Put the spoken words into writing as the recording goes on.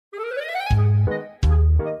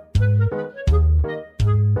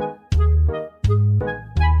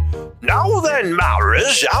then,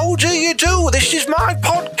 Maras, how do you do? This is my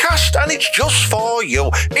podcast and it's just for you.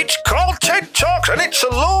 It's called TED Talks and it's a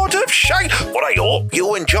load of shite, but I hope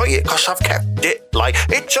you enjoy it because I've kept it like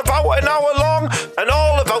it's about an hour long and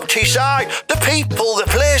all about Teesside, the people, the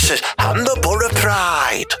places and the Borough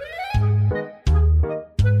Pride.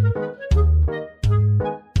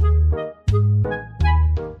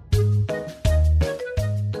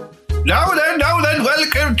 Now then,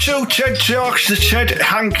 welcome to TED Talks, the Ted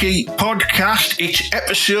Hankey podcast. It's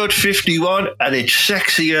episode 51 and it's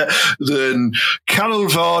sexier than Carol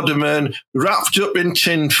Vorderman wrapped up in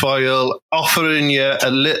tinfoil offering you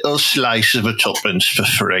a little slice of a tuppence for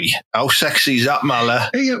free. How sexy is that, Mala?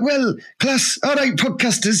 Hey, well, class, all right,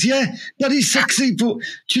 podcasters, yeah, that is sexy, but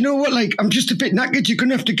do you know what, like, I'm just a bit knackered. You're going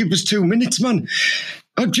to have to give us 2 minutes, man.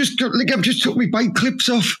 I've just took my bike clips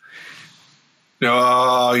off.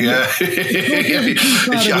 Oh, yeah. It's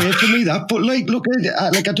far away for me, that. But, like, look,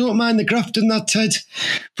 I don't mind the graft and that, Ted.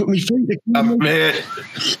 Put me feet... Mate,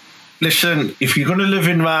 listen, if you're going to live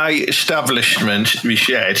in my establishment, my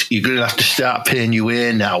shed, you're going to have to start paying your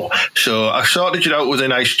way now. So I sorted you out with a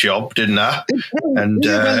nice job, didn't I? And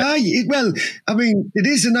well, I mean, it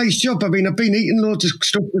is a nice job. I mean, I've been eating loads of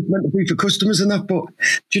stuff that's meant to be for customers and that, but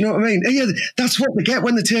do you know what I mean? Yeah, that's what they get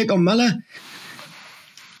when they take on Mala.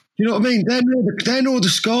 You know what I mean? They know the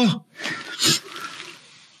score.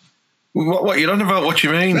 What you're on about? What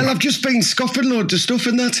you mean? Well, I've just been scoffing loads of stuff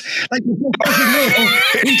and that. Like,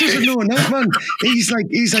 he doesn't know enough, man. He's like,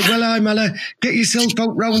 well, I'm Mala, get yourself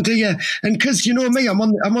out round here. And because you know me, I'm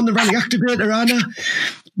on the rally activator, aren't I?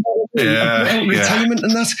 Retirement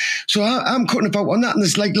and that. So I'm cutting about on that, and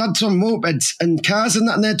there's like lads on mopeds and cars and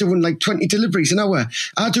that, and they're doing like 20 deliveries an hour.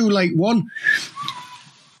 I do like 1.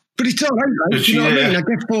 But it's all right, like, you know what I mean? I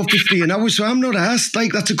get $4.50 an hour, so I'm not asked.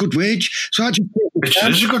 Like, that's a good wage. So I just...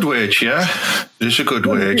 It is a good wage, yeah. It is a good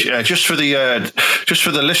wage. Just for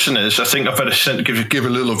the listeners, I think I better give a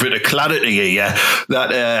little bit of clarity here.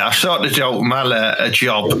 That I sorted out Mala a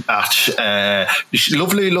job at this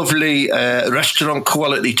lovely restaurant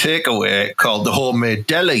quality takeaway called the Homemade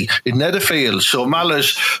Deli in Netherfield. So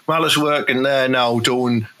Mala's working there now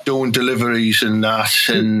doing deliveries and that,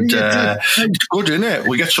 and it's good, isn't it?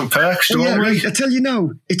 We get some perks, don't we? Right. I tell you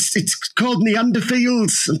now, it's called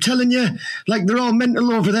Neanderfields. I'm telling you, like they're all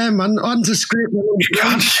mental over there, man. On to scrape. You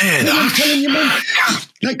can't say that. I'm telling you, man.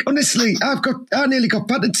 Like honestly, I nearly got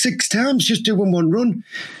battered 6 times just doing one run.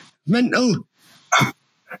 Mental.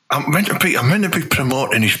 I'm meant to be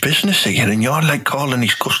promoting his business here, and you're like calling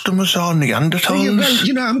his customers all Neanderthals. Yeah, well,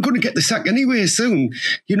 you know, I'm going to get the sack anyway soon.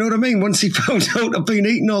 You know what I mean? Once he found out I've been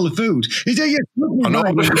eating all the food. I know.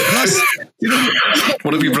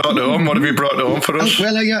 What have you brought home? What have you brought home for us?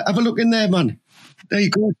 Well, have a look in there, man. There you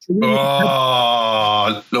go.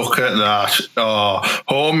 Oh, look at that. Oh,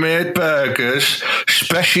 homemade burgers,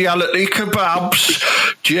 speciality kebabs,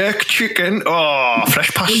 jerk chicken,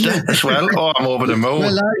 fresh pasta as well. Oh, I'm over the moon.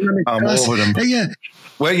 Well, I'm over them.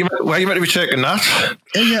 Where you meant to be taking that?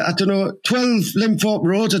 I don't know. 12 Limthorpe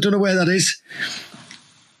Road. I don't know where that is.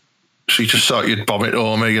 So you just thought you'd bomb it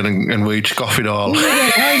home and we'd scoff it all.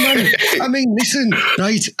 I mean, listen,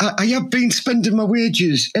 right, I have been spending my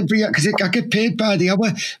wages every year because I get paid by the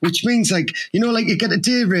hour, which means like, you know, like you get a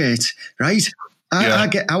day rate, right? I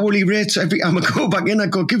get hourly rates every time I go back in. I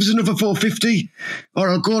go, give us another $4.50 or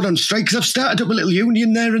I'll go on strike because I've started up a little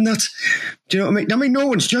union there and that. Do you know what I mean? I mean, no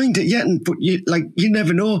one's joined it yet, but you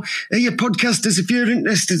never know. Hey, you podcasters, if you're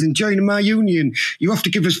interested in joining my union, you have to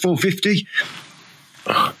give us $4.50.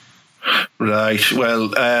 Right.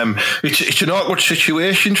 Well, it's an awkward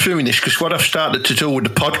situation for me, this, because what I've started to do with the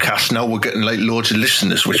podcast now, we're getting like loads of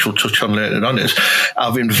listeners, which we'll touch on later on, is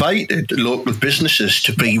I've invited local businesses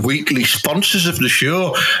to be weekly sponsors of the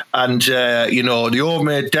show. And, you know, the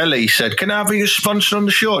Homemade Deli said, can I be a sponsor on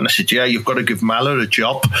the show? And I said, yeah, you've got to give Mala a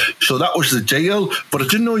job. So that was the deal. But I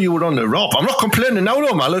didn't know you were on the rob. I'm not complaining now,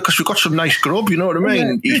 though, Mala, because we've got some nice grub, you know what I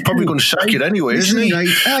mean? Yeah, he's probably going to sack it anyway, isn't he? Right.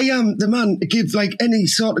 I am the man to give like any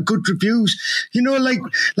sort of good reviews. You know,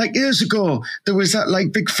 like years ago, there was that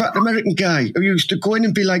like big fat American guy who used to go in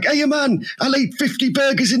and be like, hey, man, I'll eat 50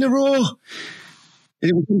 burgers in a row.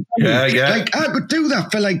 Yeah. Like, I could do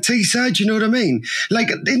that for like Teesside, you know what I mean? Like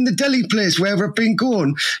in the deli place where I've been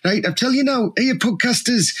going, right? I tell you now, here,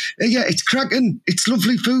 podcasters, it's cracking. It's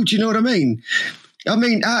lovely food, you know what I mean? I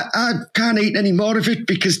mean, I can't eat any more of it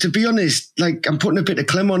because, to be honest, like I'm putting a bit of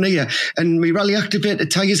Clem on here, and my rally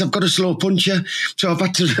activated tyres, I've got a slow puncher, so I've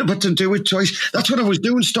had to do it twice. That's what I was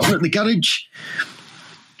doing, stopping at the garage.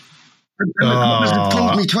 And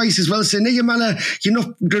pulled me twice as well, saying, hey, man, you're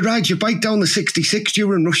not to ride your bike down the 66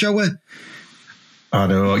 during rush hour. I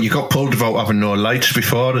know. You got pulled about having no lights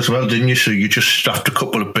before as well, didn't you? So you just strapped a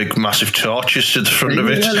couple of big, massive torches to the front of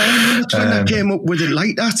it. Well, that's when I came up with it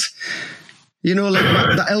like that. You know, like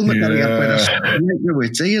that helmet that I had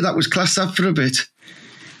with us. That was class up for a bit.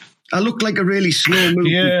 I looked like a really slow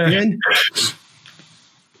moving train.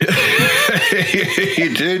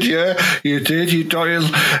 You did, you Doyle.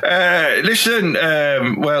 Listen,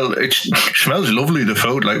 well, it smells lovely, the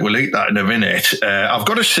food. Like, we'll eat that in a minute. I've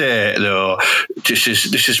got to say though, this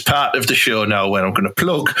is part of the show now where I'm going to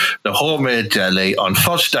plug the Homemade Deli on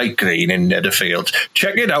Fosdyke Green in Netherfield.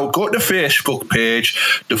 Check it out. Go to the Facebook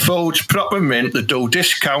page. The food's proper mint. They do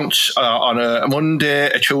discounts on a Monday,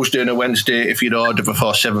 a Tuesday, and a Wednesday if you'd order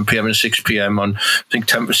before 7 p.m. and 6 p.m. on, I think,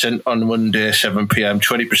 10% on Monday, 7 p.m.,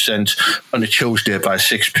 20% on a Tuesday by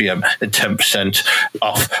 6 p.m. and 10%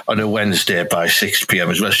 off on a Wednesday by 6 p.m.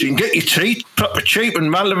 as well. So you can get your treat proper cheap, and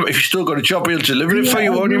Malum, if you still got a job, he'll deliver it for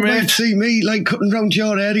you, won't you, mate? See me like cutting round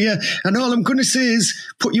your area, and all I'm going to say is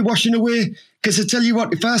put your washing away, because I tell you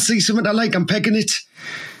what, if I see something I like, I'm pegging it.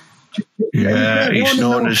 Yeah, he's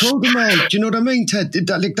known as... Do you know what I mean, Ted?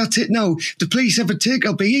 Like, that's it now. If the police ever take,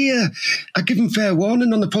 I'll be here. I give them fair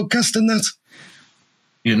warning on the podcast and that.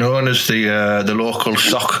 You're known as the local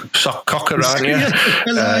sock cocker, aren't you?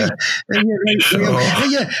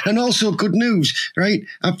 Yeah, and also good news, right?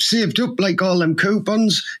 I've saved up like all them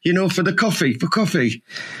coupons, you know, for coffee.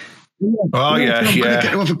 I'm going to get to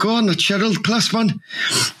have a go on that, Cheryl, class man.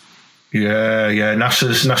 Yeah.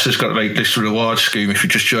 NASA's got like this reward scheme. If you're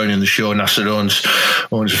just joining the show, NASA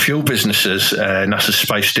owns a few businesses, NASA's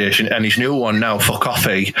Spice Station, and his new one now for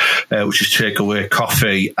coffee, which is takeaway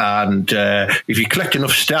coffee. And if you collect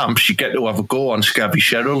enough stamps, you get to have a go on Scabby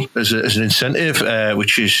Cheryl as an incentive,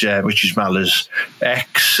 which is Mala's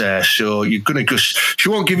ex. So you're going to she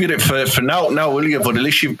won't give you it for now, will you? But at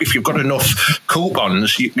least if you've got enough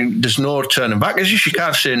coupons, there's no turning back. Is she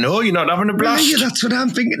can't say no. You're not having a blast. Yeah, that's what I'm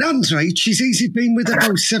thinking. That's right. She's easily been with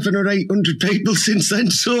about 700 or 800 people since then,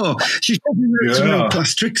 so she's probably learned some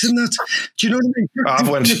class tricks in that. Do you know what I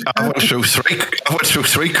mean? I went through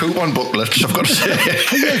three coupon booklets, I've got to say.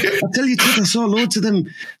 Yeah, I tell you, I saw loads of them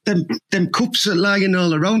cups lying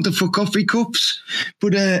all around, the for coffee cups.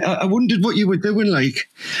 But I wondered what you were doing, like,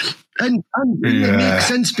 and it makes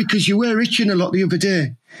sense because you were itching a lot the other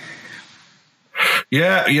day.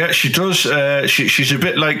 Yeah, she does. She's a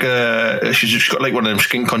bit like she's got like one of them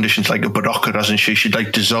skin conditions like a Barocca, hasn't she? She'd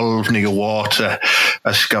like dissolve near water,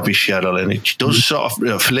 as Scabby Cheryl, and it does sort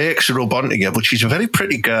of flakes rub onto you. But she's a very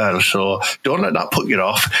pretty girl, so don't let that put you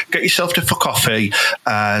off. Get yourself to for coffee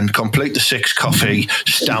and complete the 6 coffee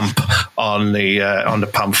stamp on the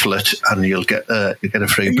pamphlet, and you'll get a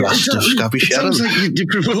free blast of Scabby Cheryl. Sounds like you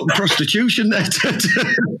promote prostitution there.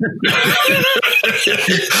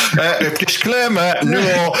 Disclaimer: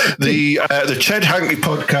 no, the Ted Hankey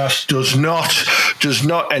podcast does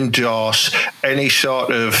not endorse any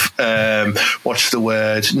sort of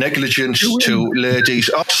negligence to ladies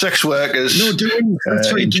or sex workers. No doings.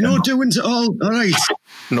 That's right. No doings at all. All right.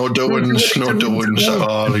 No doings at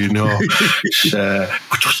all. You know,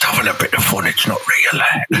 we're just having a bit of fun. It's not real.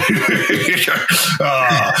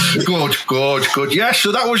 Good. Yeah.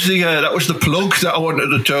 So that was the plug that I wanted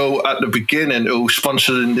to do at the beginning. Who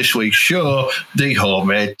sponsoring this week's show? The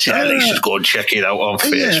Homemade Deli. Just go and check it out on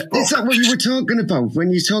Facebook. Is that what you were talking about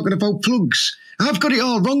when you're talking about plugs? I've got it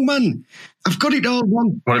all wrong, man. I've got it all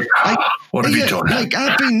wrong. What have you done? Like,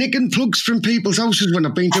 I've been nicking plugs from people's houses when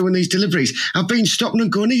I've been doing these deliveries. I've been stopping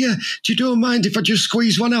and going, here, do you don't mind if I just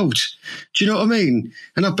squeeze one out? Do you know what I mean?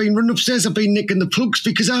 And I've been running upstairs, I've been nicking the plugs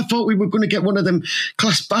because I thought we were going to get one of them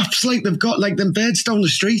class baths like they've got, like them beds down the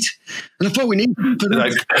street. And I thought we needed them for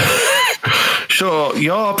that. So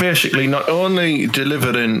you're basically not only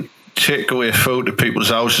delivering takeaway food to people's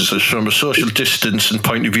houses from a social distance and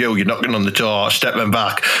point of view. You're knocking on the door, stepping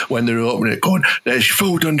back when they're opening it, going, there's your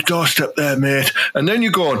food on the doorstep there, mate. And then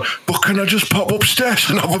you're going, but can I just pop upstairs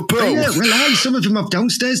and have a poo? Yeah, well, some of them have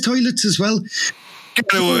downstairs toilets as well.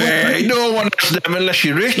 Get away. No one has them unless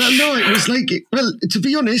you're rich. Well, no, it was like, to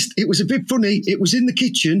be honest, it was a bit funny. It was in the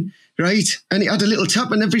kitchen, right? And it had a little tap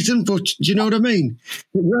and everything, but do you know what I mean?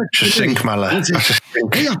 It worked. It's a sink, Mala. Hey,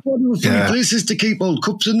 I thought there were funny places to keep old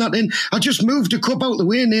cups and that in. I just moved a cup out the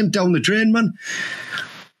way and aimed down the drain, man.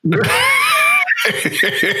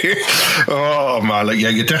 Oh man, like, yeah,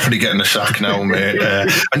 you're definitely getting the sack now, mate.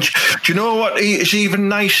 And do you know what is even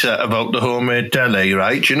nicer about the homemade deli,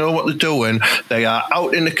 right? Do you know what they're doing? They are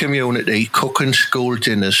out in the community cooking school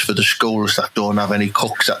dinners for the schools that don't have any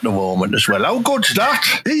cooks at the moment as well. How good's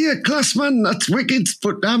that? Yeah, class, man, that's wicked.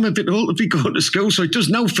 But I'm a bit old to be going to school, so it does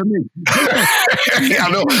now for me. Yeah,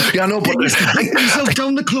 I know, but yourself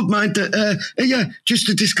down the club, mind. Yeah, just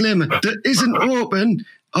a disclaimer: that isn't open.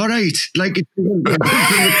 All right, like it's in the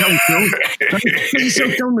council. Get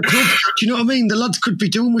yourself down the club. Do you know what I mean? The lads could be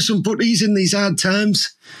doing with some butties in these hard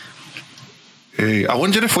times. Hey, I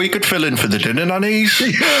wondered if we could fill in for the dinner nannies.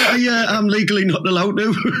 Yeah, I'm legally not allowed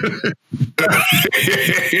to.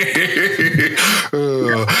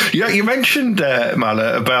 Yeah, you mentioned,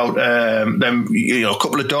 Mala, about them. You know, a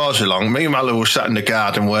couple of doors along. Me and Mala were sat in the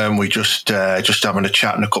garden, weren't we? Just having a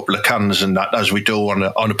chat and a couple of cans and that, as we do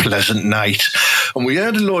on a pleasant night. And we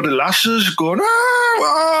heard a load of lasses going,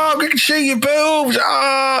 "Oh, we can see your boobs.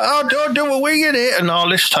 Oh, don't do a wee in it," and all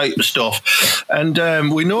this type of stuff. And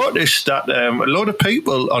we noticed that a lot of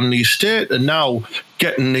people on the estate are now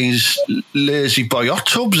getting these lazy boy hot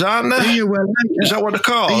tubs, aren't they? Yeah, well, is that what they're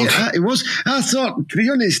called? Yeah, it was. I thought, to be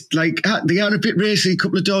honest, like they are a bit racy a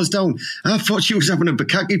couple of doors down. I thought she was having a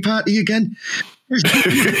bukkake party again.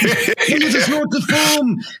 There's loads of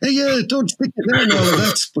foam. Yeah, don't stick it there and all of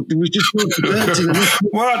that. But there was just loads of birds in it.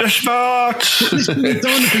 What a spot! Listen,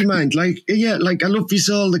 Thornaby, mind. Like I love you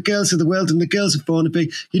all, the girls of the world and the girls of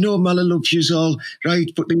Thornaby. You know, Mala loves you all,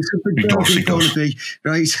 right? But there's some big girls in Thornaby,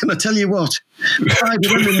 right? And I tell you what, I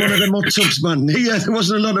went in one of them hot tubs, man. Yeah, there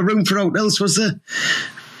wasn't a lot of room for out else, was there?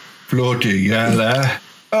 Bloody hell, there.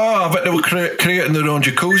 Oh, I bet they were creating their own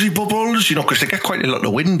jacuzzi bubbles, you know, because they get quite a lot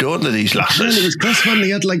of wind, don't they, these lasses? It was class, man. They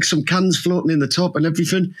had like some cans floating in the top and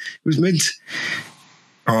everything. It was mint.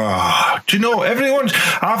 Oh, do you know, I've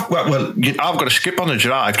got to skip on the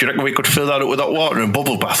drive. Do you reckon we could fill that up with hot water and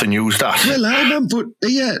bubble bath and use that? Well, I know, but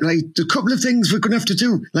yeah, like a couple of things we're going to have to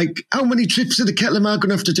do. Like, how many trips of the kettle am I going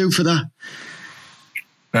to have to do for that?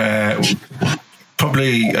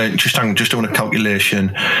 Probably just doing a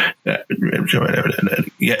calculation.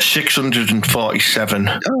 647.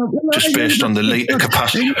 Just based on the litre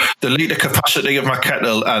capacity of my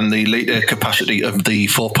kettle and the litre capacity of the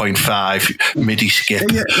 4.5 MIDI skip.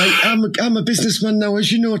 Yeah, like I'm a businessman now,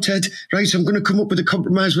 as you know, Ted. Right, so I'm going to come up with a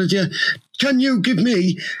compromise with you. Can you give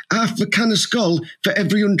me half a can of Skull for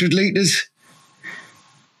every 100 litres?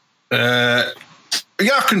 Yeah,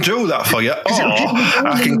 I can do that for you. Or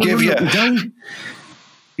I can give you.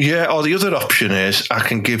 Yeah, or the other option is I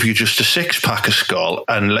can give you just a 6-pack of Skull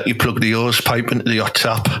and let you plug the hose pipe into the hot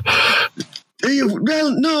tap.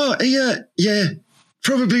 Well, no, yeah,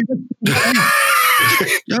 probably. Yeah,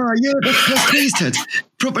 that's nice, Ted.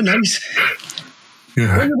 Proper nice.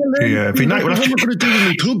 Yeah, it'd be nice. What am I going to do with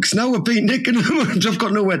my plugs now? I've been nicking them. I've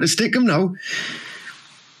got nowhere to stick them now.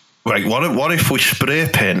 Right, what if we spray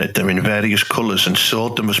painted them in various colours and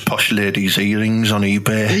sold them as posh ladies' earrings on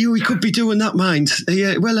eBay? Yeah, we could be doing that, mind.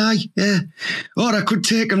 Yeah, well, yeah. Or I could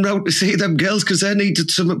take them round to see them girls because they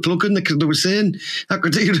needed something plugging. They were saying I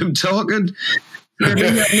could hear them talking. Yeah,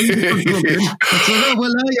 plugging. I thought,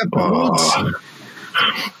 well, I have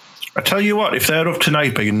I tell you what, if they're up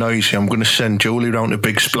tonight being noisy, I'm going to send Julie round a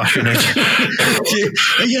big splash in it.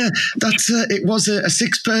 Yeah, that's it was a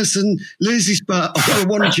 6-person lazy spot for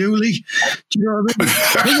one Julie. Do you know what I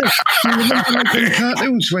mean? You remember like in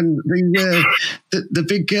cartoons when the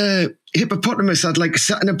big hippopotamus had like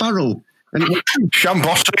sat in a barrel? And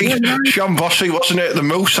Shambossi, wasn't it? The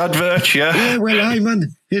moose advert, yeah. Yeah, well,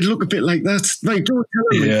 man, it'd look a bit like that. Right, don't tell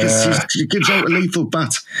her because she gives out a lethal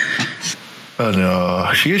bat. Oh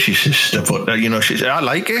no, she is your sister, but I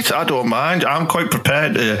like it. I don't mind. I'm quite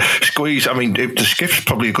prepared to squeeze. I mean, the skiff's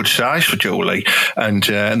probably a good size for Julie, and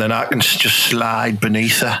then I can just slide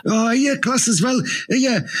beneath her. Oh yeah, class as well.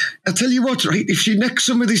 Yeah, I tell you what, right? If she necks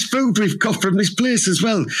some of this food we've got from this place as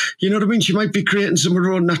well, you know what I mean? She might be creating some of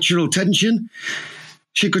her own natural tension.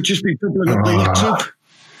 She could just be doubling up the necks up.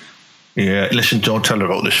 Yeah, listen, don't tell her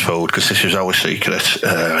about this food because this is our secret.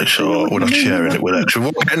 So we're not sharing it with her.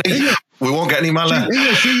 We won't get any Mala.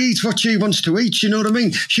 Yeah, she eats what she wants to eat. You know what I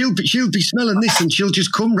mean? She'll be smelling this and she'll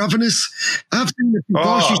just come ravenous. I've seen it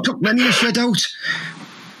before. She's took many a shed out.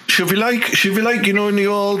 She'll be like in the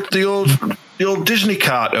old Disney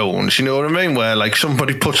cartoons. You know what I mean? Where like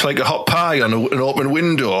somebody puts like a hot pie on an open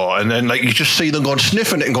window, and then like you just see them going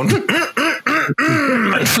sniffing it and going.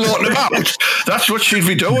 and floating about. That's what she'd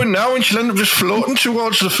be doing now, and she'll end up just floating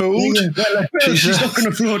towards the food. Yeah, well, she's not going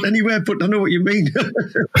to float anywhere, but I know what you mean.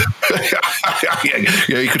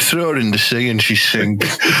 Yeah, you could throw her in the sea and she'd sink.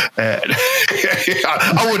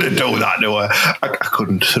 I wouldn't do that to her. I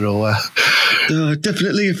couldn't throw her.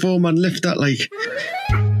 Definitely a 4-man lift, that, like.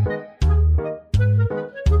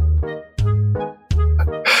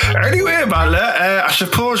 Anyway, Mala, I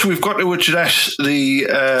suppose we've got to address the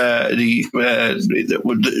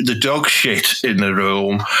dog shit in the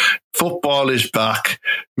room. Football is back.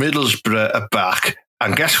 Middlesbrough are back.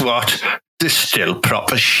 And guess what? There's still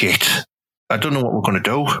proper shit. I don't know what we're going to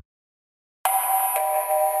do.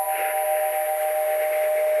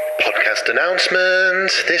 Podcast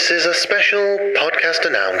announcement. This is a special podcast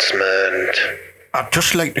announcement. I'd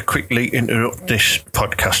just like to quickly interrupt this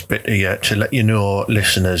podcast bit here to let you know,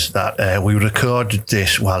 listeners, that we recorded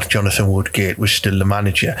this while Jonathan Woodgate was still the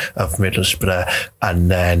manager of Middlesbrough,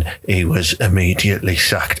 and then he was immediately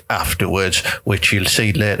sacked afterwards, which you'll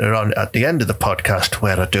see later on at the end of the podcast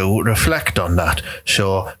where I do reflect on that.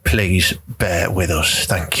 So please bear with us.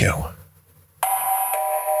 Thank you.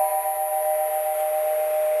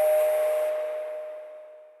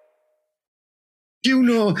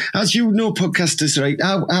 As you know, podcasters, right?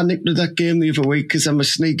 I nicked that game the other week because I'm a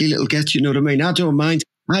sneaky little get, you know what I mean? I don't mind.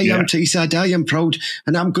 I am Teesside, I am proud,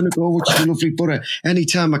 and I'm going to go watch the lovely Borough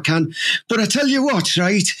anytime I can. But I tell you what,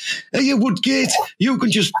 right? You Woodgate, you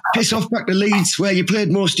can just piss off back to Leeds where you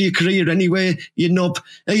played most of your career anyway, you knob.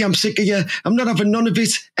 Hey, I'm sick of you. I'm not having none of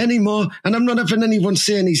it anymore, and I'm not having anyone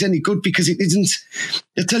saying he's any good because it isn't.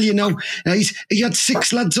 I tell you now, right? He had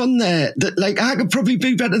 6 lads on there that, like, I could probably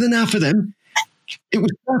be better than half of them. It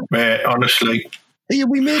was Mate, honestly. Yeah,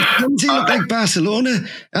 we made Ramsey look like Barcelona.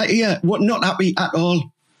 Not happy at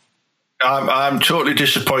all. I'm totally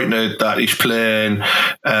disappointed that he's playing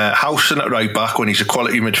Howson at right back when he's a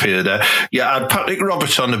quality midfielder. Yeah, I had Patrick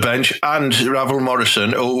Roberts on the bench and Ravel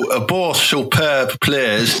Morrison, who are both superb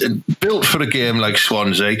players, built for a game like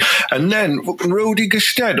Swansea. And then Rudy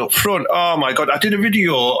Gestede up front. Oh my God, I did a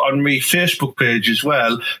video on my Facebook page as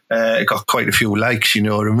well. It got quite a few likes, you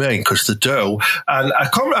know what I mean, because they do. And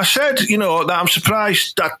I said, you know, that I'm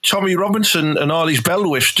surprised that Tommy Robinson and all his bell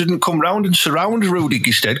whiffs didn't come round and surround Rudy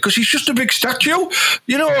Gestede, because he's just a big statue,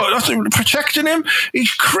 you know, protecting him.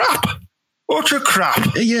 He's crap. Utter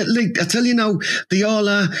crap. Yeah, like, I tell you now, they all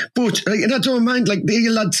are. But, like, and I don't mind, like, the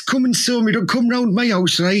lads come and saw me, don't come round my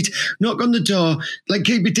house, right? Knock on the door, like,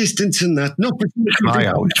 keep your distance and that. Not it's my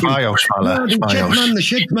house, fella. No, it's my house. Man, the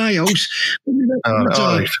shed, my house.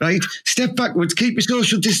 Right? Step backwards, keep your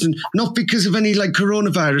social distance, not because of any, like,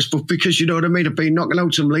 coronavirus, but because, you know what I mean, I've been knocking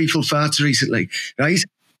out some lethal farts recently, right?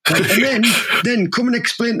 And then come and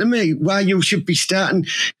explain to me why you should be starting,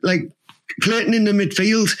 like, Clayton in the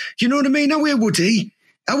midfield. Do you know what I mean? Away, Woody.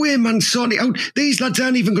 Away, man, sort it out. These lads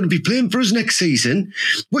aren't even going to be playing for us next season.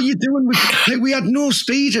 What are you doing with, like, we had no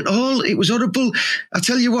speed at all. It was horrible. I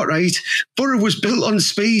tell you what, right? Borough was built on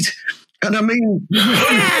speed. And I mean,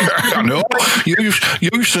 I know you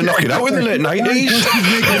used to knock it out in the late 90s,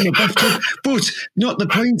 but not the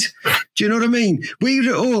point. Do you know what I mean?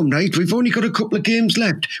 We're at home, right? We've only got a couple of games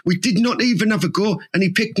left. We did not even have a go, and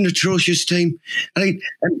he picked an atrocious team. And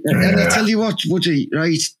I tell you what, Woody,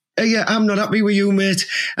 right? Yeah, I'm not happy with you, mate.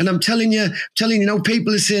 And I'm telling you now,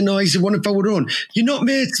 people are saying, no, he's one of our own. You're not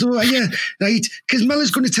mates, though, are you? Right? Because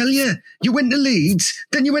Mella's going to tell you, you went to Leeds,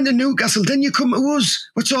 then you went to Newcastle, then you come to us.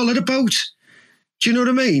 What's all that about? Do you know what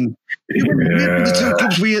I mean? You went to the 2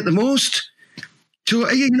 clubs we hate the most. So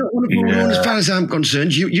are you not one of our own as far as I'm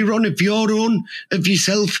concerned? You're on of your own, of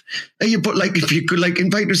yourself. Are you? But, like, if you could, like,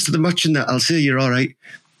 invite us to the match and that, I'll say you're all right.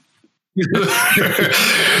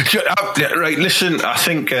 Right, listen, I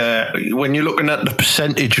think when you're looking at the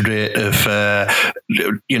percentage rate of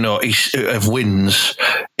of wins,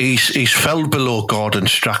 he's fell below Gordon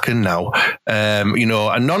Strachan now. And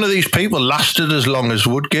none of these people lasted as long as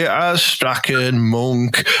Woodgate has. Strachan,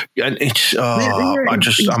 Monk, and it's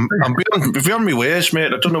I'm beyond my ways,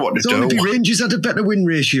 mate. I don't know what to do. The Rangers had a better win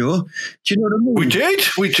ratio. Do you know what I mean? We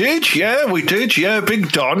did.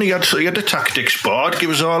 Big Don, he had a tactics board, give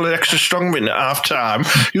us all an extra strong win at half time.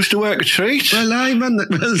 Used to work a treat. Well, aye, man.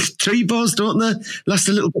 Well, 3 balls, don't they? Last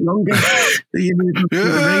a little bit longer.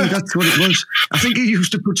 That's what it was. I think he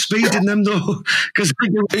used to put speed in them, though. Because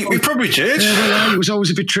he probably did. Yeah, well, it was always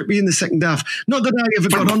a bit trippy in the second half. Not that I ever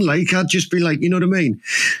got on, like, I'd just be like, you know what I mean?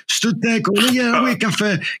 Stood there going, wait,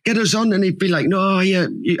 Gaffer, get us on. And he'd be like, no, I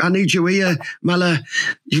need you here, Mala.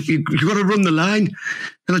 You've got to run the line.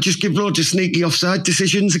 And I'd just give loads of sneaky offside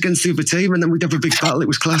decisions against the other team, and then we'd have a big battle. It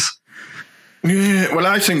was class. Yeah, well,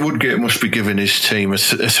 I think Woodgate must be giving his team a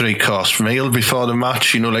three-course meal before the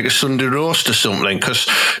match, like a Sunday roast or something, because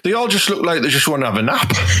they all just look like they just want to have a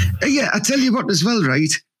nap. Yeah, I tell you what as well,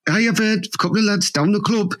 right? I have heard a couple of lads down the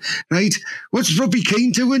club, right? What's Robbie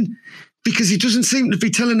Keane doing? Because he doesn't seem to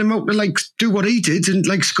be telling them how to do what he did and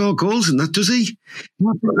score goals and that, does he?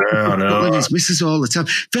 No. His misses all the time.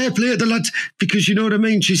 Fair play to the lad, because you know what I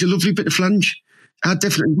mean. She's a lovely bit of flange. I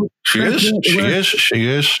definitely would. She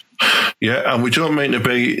is. Yeah, and we don't mean to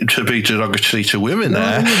be derogatory to women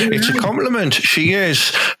there. It's a compliment. She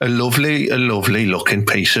is a lovely looking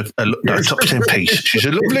piece of. Stop saying piece. She's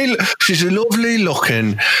a lovely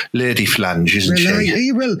looking lady flange, isn't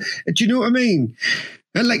she? Well, do you know what I mean?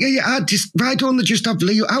 And why don't they just have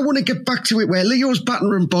Leo? I want to get back to it where Leo's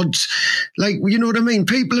battering bods. You know what I mean?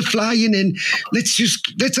 People are flying in. Let's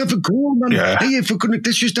have a go, man. Yeah. Hey, if we're gonna,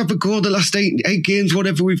 let's just have a go. The last eight games,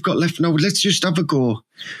 whatever we've got left now, let's just have a go.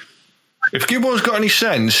 If Gibbo's got any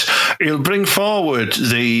sense, he'll bring forward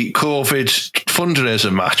the COVID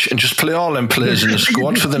fundraiser match and just play all them players in the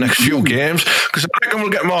squad for the next few games, because I reckon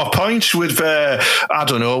we'll get more points with, an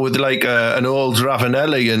old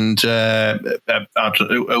Ravanelli and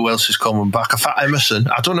who else is coming back? A fat Emerson.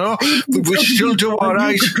 I don't know. We still do all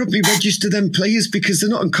right. You could probably register them players because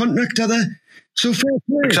they're not on contract, are they? So fair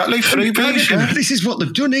play. Exactly, freebies. Yeah. This is what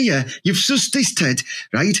they've done here. You've sussed this, Ted,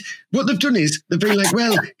 right? What they've done is they've been like,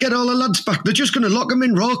 well, get all the lads back. They're just going to lock them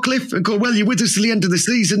in Rawcliffe and go, well, you're with us till the end of the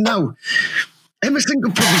season now. Emerson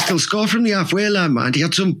could probably still score from the halfway line, man. He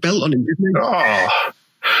had some belt on him, didn't he? Oh.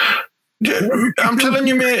 I'm telling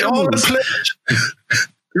you, mate, all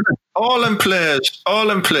them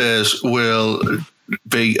players will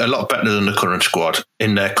be a lot better than the current squad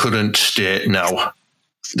in their current state now.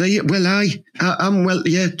 I'm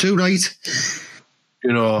too right.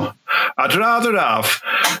 I'd rather have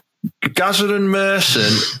Gazza and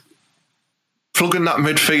Merson plugging that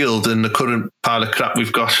midfield in the current pile of crap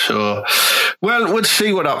we've got. So, we'll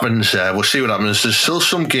see what happens there. We'll see what happens. There's still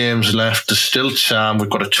some games left. There's still time. We've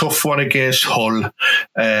got a tough one against Hull,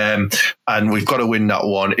 and we've got to win that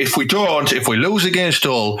one. If we lose against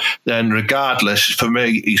Hull, then regardless, for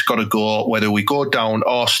me, he's got to go, whether we go down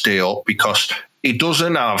or stay up, because he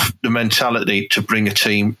doesn't have the mentality to bring a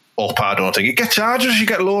team up, I don't think. It gets harder as you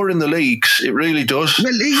get lower in the leagues. It really does.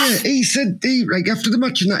 Well, he said, after the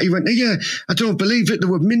match and that, he went, I don't believe it. They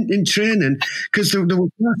were mint in training because they were... Well,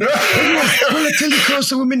 I tell you, of course,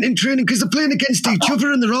 they were mint in training because they're playing against each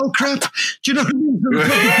other and they're all crap. Do you know what I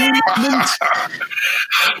mean?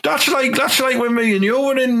 That's like when me and you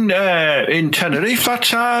were in Tenerife that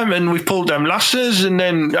time, and we pulled them lasses, and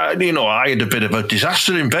then I had a bit of a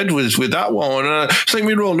disaster in bed with that one. It's like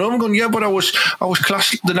me rolling home going, but I was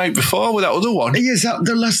class the night before with that other one. Is that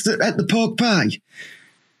the last at the pork pie?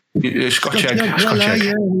 Scotch egg.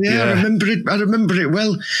 Yeah, I remember it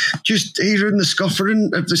well. Just hearing the scoffer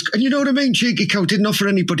and you know what I mean. Cheeky cow didn't offer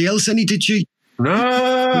anybody else any, did she?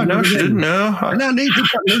 No, she didn't. No, and I needed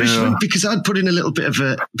that nourishment because I'd put in a little bit of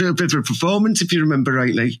a performance, if you remember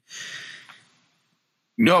rightly.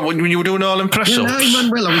 No, when you were doing all them press ups. Man.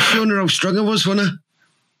 Well, I was showing her how strong I was, wasn't I?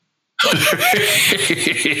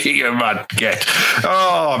 You mad get.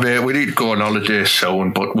 Oh, mate, we need to go on holiday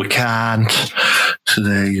soon, but we can't. So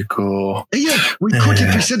there you go. Yeah, we could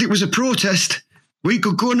if we said it was a protest. We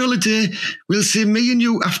could go on holiday. We'll say me and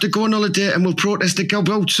you have to go on holiday and we'll protest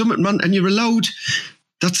about something, man, and you're allowed.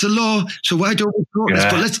 That's the law. So why don't we protest?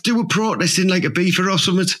 But let's do a protest in like a beefer or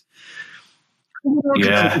something.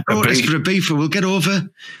 A protest for a beefer. We'll get over.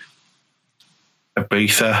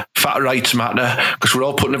 Ibiza, fat rights matter, because we're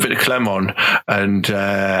all putting a bit of clem on, and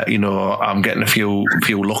I'm getting a few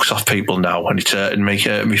looks off people now, and it's hurting me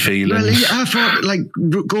feelings. Well, I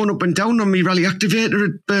thought going up and down on me rally activator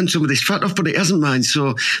had burned some of this fat off, but it hasn't, mine.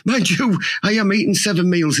 So, mind you, I am eating 7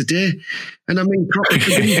 meals a day, and I mean proper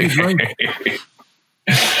as well.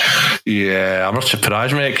 Yeah, I'm not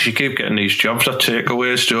surprised, mate, because you keep getting these jobs at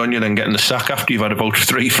takeaways, don't you, then getting the sack after you've had about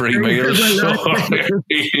 3 free meals.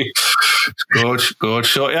 Good.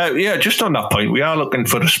 So, yeah, just on that point, we are looking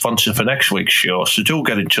for a sponsor for next week's show, so do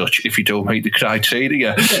get in touch if you don't meet the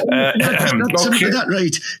criteria. That,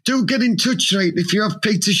 right? Do get in touch, right, if you have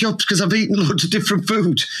pizza shops, because I've eaten loads of different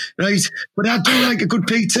food, right? But I do like a good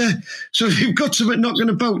pizza, so if you've got something knocking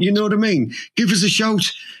about, you know what I mean, give us a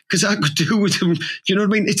shout, because I could do with them, you know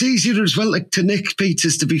what I mean? It's easier as well to nick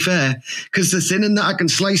pizzas, to be fair, because they're thin and that I can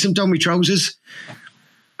slice them down my trousers.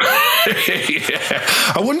 Yeah.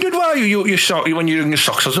 I wondered why you saw when you were in your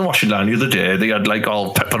socks. I was in washing line the other day. They had like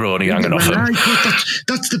all pepperoni hanging off them.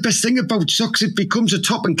 That's the best thing about socks. It becomes a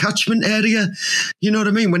top and catchment area. You know what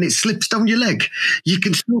I mean? When it slips down your leg, you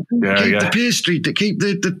can still keep the pastry, to keep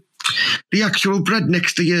the the actual bread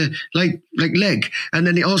next to your like leg, and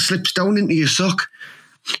then it all slips down into your sock.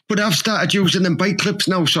 But I've started using them bite clips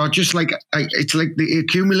now, so I just it's like they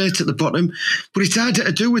accumulate at the bottom. But it's harder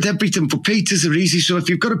to do with everything. But pizzas are easy, so if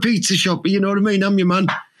you've got a pizza shop, you know what I mean, I'm your man.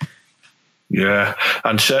 Yeah,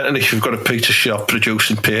 and certainly if you've got a pizza shop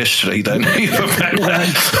producing pastry, then even better.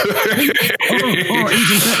 or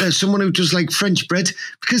even better, someone who does like French bread,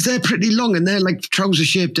 because they're pretty long and they're like trouser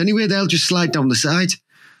shaped anyway. They'll just slide down the side.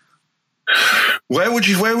 Where would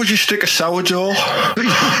you stick a sourdough? Yeah.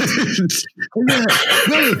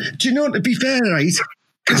 Well, do you know, to be fair, right?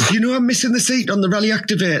 Because I'm missing the seat on the rally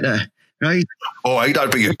activator, right? Oh,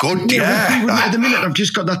 that'd be a good, yeah. At the minute, I've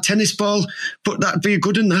just got that tennis ball, but that'd be a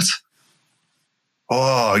good in that.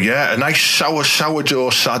 Oh, yeah, a nice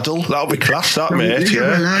sourdough saddle. That'll be class, that, mate.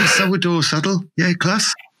 Yeah, a nice sourdough saddle. Yeah, class.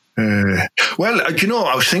 Well,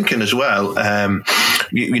 I was thinking as well.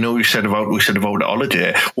 We said about the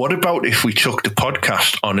holiday. What about if we took the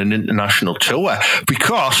podcast on an international tour?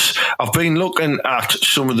 Because I've been looking at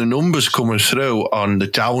some of the numbers coming through on the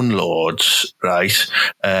downloads. Right?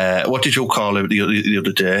 What did you call it the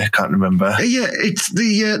other day? I can't remember. Yeah, it's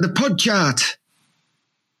the pod chart.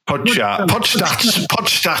 Podstats.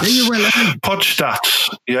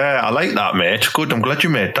 Yeah, I like that, mate. Good. I'm glad you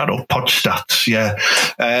made that up. Podstats. Yeah.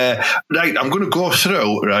 Right. I'm going to go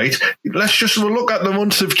through. Right. We'll look at the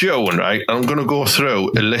month of June. Right. I'm going to go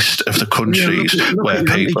through a list of the countries where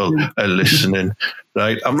people are listening.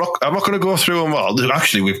 Right. I'm not going to go through them all.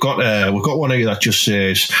 Actually, we've got one here that just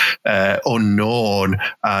says unknown,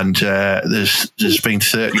 and there's been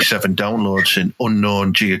 37 downloads in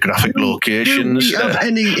unknown geographic locations. Do we have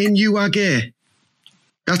any in Uruguay?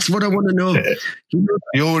 That's what I want to know.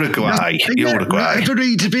 Uruguay. Ever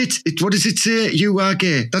read a bit? What does it say?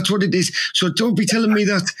 Uruguay. That's what it is. So don't be telling me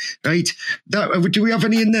that. Right. Do we have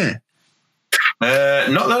any in there?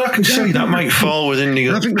 Not that I can see. That might fall within the.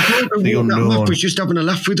 I think the unknown. That map was just having a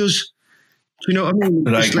laugh with us. Do you know what I mean?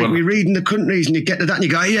 Right, just like we're reading the countries, and you get to that, and you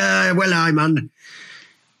go, "Yeah, well, aye, man."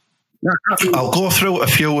 I'll go through a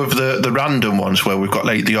few of the random ones where we've got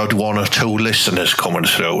like the odd one or two listeners coming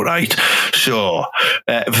through. Right. So,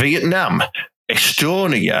 Vietnam,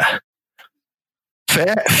 Estonia,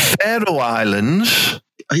 Faroe Islands.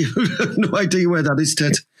 I have no idea where that is,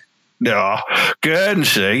 Ted. No,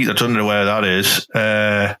 Guernsey. I don't know where that is.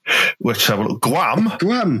 Let's have a look. Guam.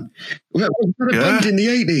 Well, was that a band in the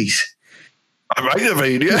 80s? I might have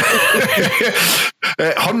been, yeah.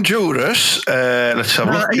 Honduras. Let's have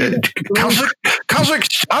a look.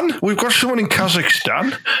 Kazakhstan. We've got someone in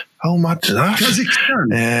Kazakhstan. How mad is that?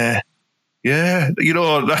 Kazakhstan. Yeah,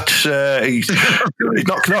 that's he's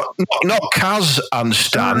not Kaz and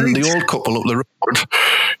Stan, right. The old couple up the road.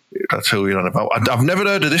 That's who you're on about. I've never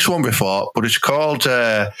heard of this one before, but it's called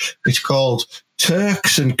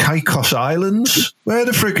Turks and Caicos Islands. Where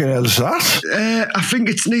the friggin' hell's that? I think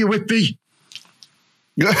it's near Whitby.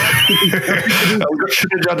 I've got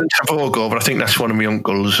Trinidad and Tobago, but I think that's one of my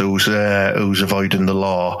uncles who's avoiding the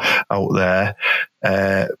law out there.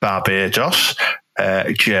 Barbados.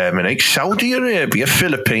 Germany, Saudi Arabia,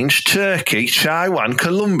 Philippines, Turkey, Taiwan,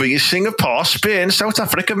 Colombia, Singapore, Spain, South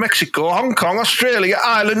Africa, Mexico, Hong Kong, Australia,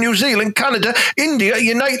 Ireland, New Zealand, Canada, India,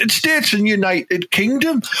 United States, and United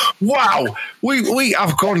Kingdom. Wow, we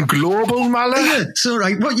have gone global, Mala. Yeah, so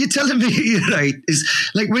right, what you're telling me here, right, is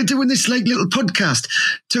like we're doing this like little podcast,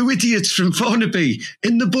 two idiots from Thornaby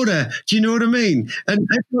in the Borough. Do you know what I mean? And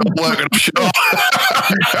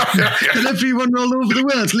and everyone all over the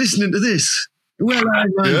world listening to this. Well,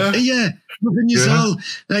 yeah, loving you all.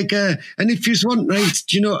 Like, and if you want, right,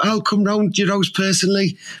 I'll come round to your house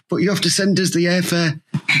personally, but you have to send us the airfare.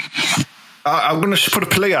 I'm going to put a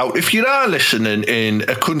play out. If you are listening in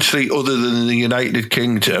a country other than the United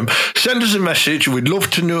Kingdom, send us a message. We'd love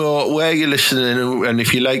to know where you're listening and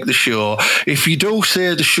if you like the show. If you do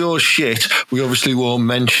say the show's shit, we obviously won't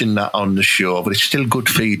mention that on the show, but it's still good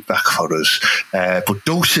feedback for us. But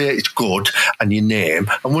do say it's good and your name,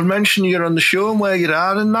 and we'll mention you're on the show and where you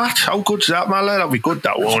are and that. How good's that, Mala? That'll be good,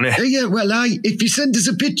 that, won't it? Yeah, well, if you send us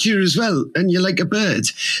a picture as well and you're like a bird,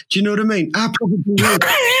 do you know what I mean? I probably will.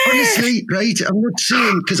 Honestly, right, I'm not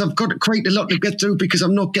saying, because I've got quite a lot to get through, because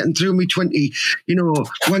I'm not getting through my 20,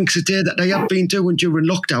 wanks a day that I have been doing during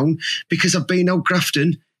lockdown, because I've been out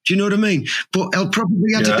grafting. Do you know what I mean? But I'll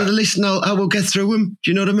probably add it to the list, and I will get through them.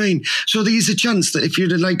 Do you know what I mean? So there's a chance that if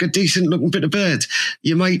you're like a decent looking bit of bird,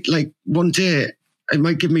 you might, like, one day, it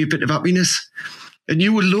might give me a bit of happiness. And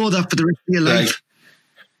you will know that for the rest of your life.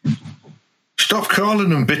 Stop calling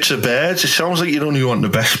them bits of birds. It sounds like you only want the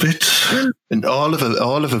best bits. Well, and all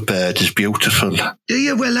of a bird is beautiful.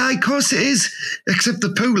 Yeah, well, of course it is. Except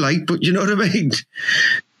the poo light, but you know what I mean?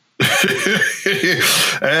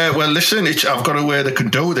 Well, listen, I've got a way that can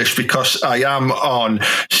do this because I am on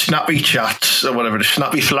Snappy Chats or whatever, the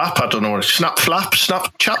Snappy Flap, I don't know, Snapchat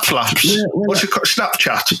Flaps. Yeah, well, What's it called?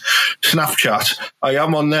 Snapchat. I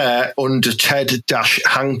am on there under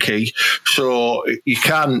Ted-Hankey, so you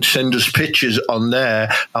can send us pictures on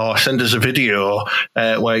there or send us a video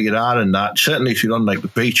where you are and that. Certainly if you're on like the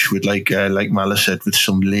beach with like Mala said, with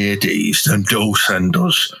some ladies, then do send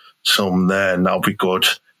us some there and that'll be good.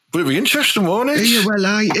 But it'll be interesting, won't it? Yeah, well,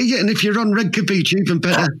 and if you're on Redcar Beach, even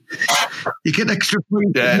better. You get extra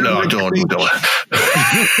points. Yeah, no, I don't.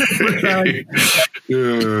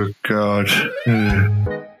 Oh, God.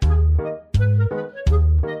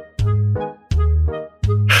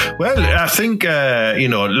 Well, I think,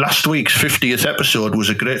 last week's 50th episode was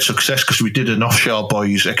a great success because we did an Offshore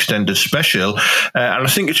Boys extended special. And I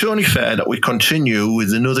think it's only fair that we continue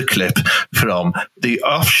with another clip from the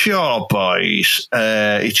Offshore Boys.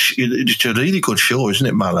 It's a really good show, isn't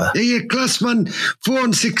it, Mala? Yeah, class, man. 4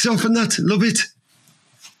 and 6 off and that. Love it.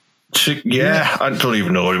 Yeah, I don't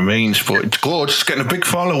even know what it means, but it's good. It's getting a big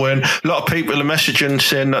following. A lot of people are messaging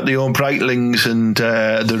saying that they own Breitlings and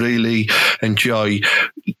they really enjoy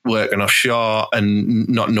working offshore and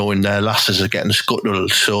not knowing their lasses are getting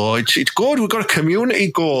scuttled. So it's good. We've got a community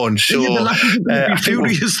going. So the lasses are going to be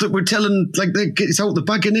furious that we're telling, like, it's out the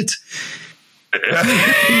bag, innit? I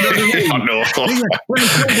know. When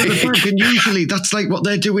it's out the bag, and usually that's like what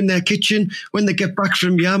they do in their kitchen when they get back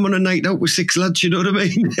from Yam on a night out with 6 lads, you know what I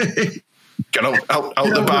mean? Get out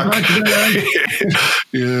the bag.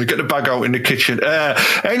 Yeah, get the bag out in the kitchen.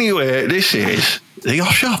 Anyway, this is the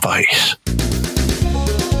Offshore Boys.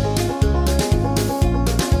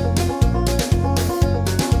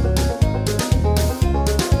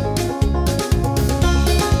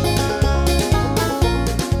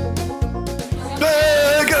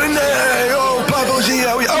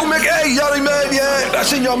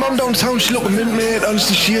 That's in your mum downtown. She's looking mint, mate.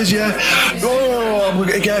 Honestly, she is, yeah. Oh,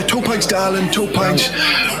 yeah, 2 pints, darling, 2 pints.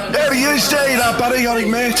 There he is, there, that buddy. All right,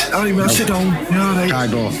 mate. All right, man, sit down. Yeah, all right.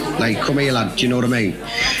 Carbo, like, come here, lad. Do you know what I mean?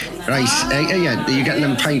 Right, yeah, are you getting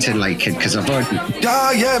them pinting, like, kid? Because I've already...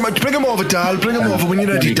 Yeah, mate, bring them over, Dal. Bring them over when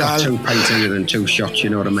you're ready, Dal. 2 pints here and 2 shots, you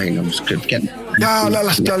know what I mean? I'm just getting... Yeah,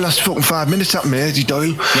 last fucking 5 minutes, that, mate, you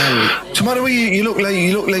Doyle. Yeah, What's the matter with you? You look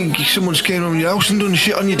like someone's came around your house and done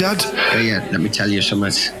shit on your dad. Yeah, let me tell you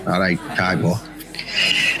something. All right, Carbo.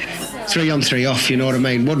 3 on 3 off, you know what I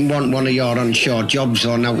mean? Wouldn't want one of your onshore jobs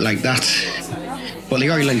or out like that. But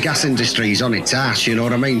the oil and gas industry's on its ass, you know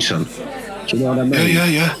what I mean, son? Do you know what I mean?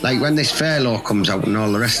 Yeah. Like when this fair law comes out and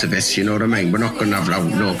all the rest of it, you know what I mean? We're not going to have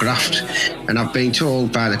no graft. And I've been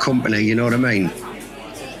told by the company, you know what I mean?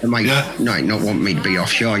 They might not want me to be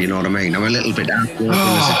offshore, you know what I mean? I'm a little bit out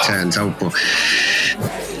as it turns out, but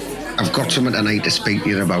I've got something tonight to speak to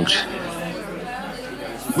you about.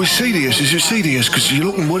 We're serious. Is you serious? Because you're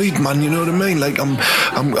looking worried, man. You know what I mean? Like I'm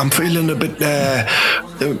feeling a bit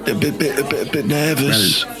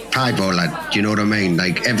nervous. Well, Pibo, lad, do you know what I mean?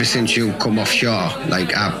 Like ever since you come offshore,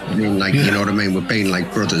 like I've been like, you know what I mean? We've been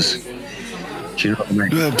like brothers. Do you know what I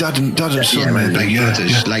mean? Yeah, dad and son, maybe.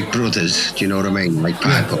 Brothers, like brothers. Do you know what I mean? Like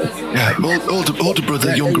Pibo. Yeah, older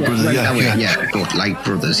brother, younger brother. Yeah, but like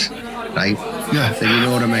brothers, right? Yeah. So you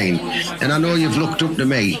know what I mean? And I know you've looked up to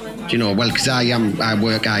me. You know, well, because I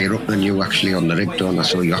work higher up than you actually on the rig, don't I?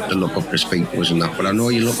 So you have to look up to speak to us and that. But I know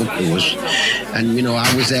you look up to us. And, you know,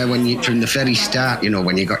 I was there from the very start, you know,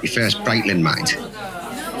 when you got your first Breitling mate.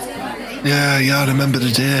 Yeah, I remember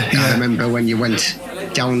the day. Yeah. I remember when you went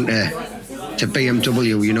down to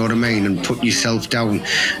BMW, you know what I mean, and put yourself down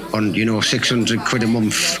on, you know, 600 quid a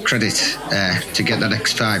month credit to get that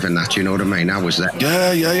X5 and that, you know what I mean? I was there.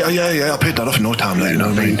 Yeah. I paid that off in no time, you know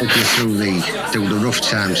what I mean? Put you through the rough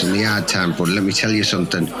times and the hard times, but let me tell you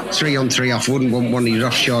something. 3 on 3 off, wouldn't want one of your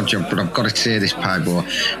offshore jobs, but I've got to say this, Pibo.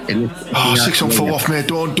 6 on 4 off, mate.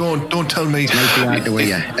 Don't tell me.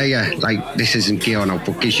 Yeah, like this isn't gear now,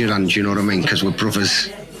 but kiss your hands, you know what I mean? Because we're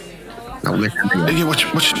brothers. Now listen here. Yeah,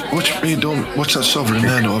 watch me doing. What's that sovereign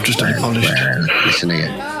there? No, I've just done it polished. Listen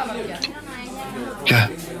here. Yeah.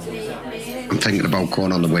 I'm thinking about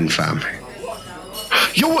going on the wind farm.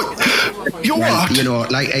 You what? You what? You know,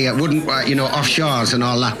 like wouldn't you know, offshores and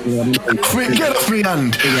all that. Get off me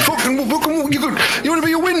hand! Yeah. Fucking, you want to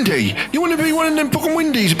be a windy? You want to be one of them fucking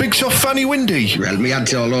windies, big soft fanny windy? Well, me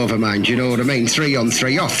head's all over, mind. You know what I mean? 3 on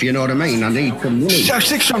 3 off. You know what I mean? I need some money.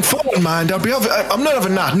 6 on 4, mind. I'm not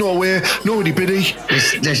having that. No way. Nobody biddy.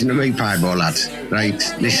 Listen to me, Pibo, lads. Right?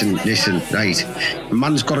 Listen. Right? A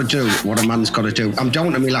man's got to do what a man's got to do. I'm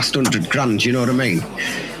down to my last 100 grand. You know what I mean?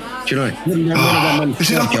 Do you know? One of them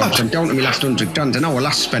is it that jobs. bad? I'm down to my last 100 grand, and our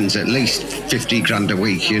last spends at least 50 grand a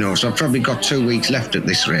week, you know. So I've probably got 2 weeks left at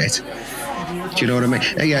this rate. Do you know what I mean?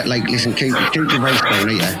 Yeah, like, listen, keep your voice down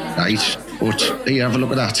here, right? But here, have a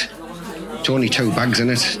look at that. It's only 2 bags in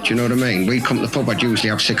it. Do you know what I mean? We come to the pub, I'd usually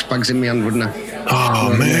have 6 bags in my hand, wouldn't I? Oh, You know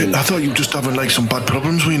what I mate, mean? I thought you were just having like some bad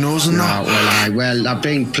problems with your nose and that. Well, I've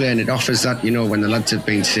been playing it off as that, you know, when the lads have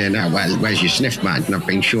been saying, oh, well, where's your sniff, man? And I've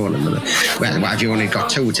been showing them, well, what have you only got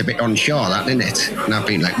 2? It's a bit onshore, that, isn't it? And I've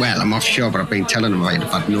been like, well, I'm offshore, but I've been telling them I had a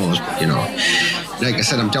bad nose, you know. Like I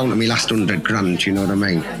said, I'm down to my last 100 grand, you know what I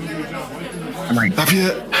mean? Have you?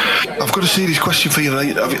 I've got a serious question for you.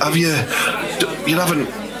 Right? Have you? You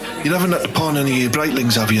haven't had to pawn any of your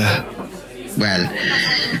Breitlings, have you? Well,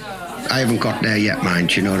 I haven't got there yet,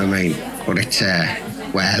 mind, you know what I mean? But it's,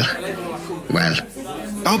 well.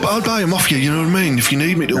 I'll buy them off you. You know what I mean? If you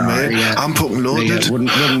need me to, mate. Yeah. I'm fucking loaded. Yeah,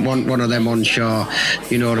 wouldn't want one of them onshore,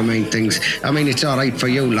 you know what I mean, things. I mean, it's all right for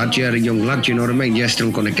you, lad. You're a young lad, you know what I mean? You're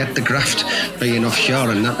still going to get the graft being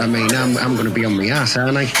offshore and that. I mean, I'm going to be on my ass,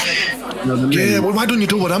 aren't I? You know what I mean? Yeah, well, why don't you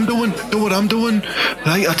do what I'm doing?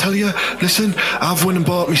 Right, I tell you, listen, I've went and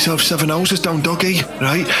bought myself 7 houses down Doggy,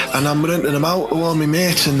 right? And I'm renting them out to all my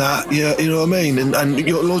mates and that, yeah, you know what I mean? And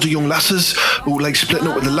you got loads of young lasses who like splitting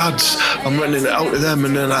up with the lads. I'm renting it out to them,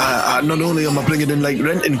 and then I not only am I bringing in like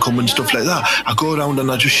rent income and stuff like that, I go around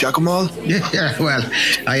and I just shag them all. Yeah, well,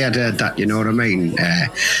 I had heard that, you know what I mean?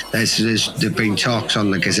 There've been talks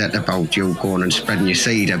on the Gazette about you going and spreading your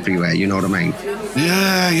seed everywhere, you know what I mean?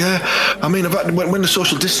 Yeah. I mean, when the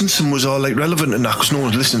social distancing was all like relevant and that, because no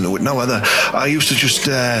one's listening to it now, either. I used to just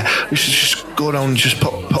go around and just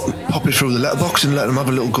pop it through the letterbox and let them have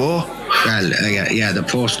a little go. Well, yeah, the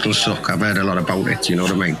postal suck. I've heard a lot about it. You know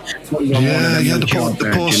what I mean? Yeah, the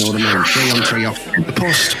post. You know what I mean? 3 on 3 off.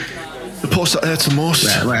 The post that hurts the most.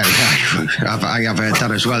 Well, I have heard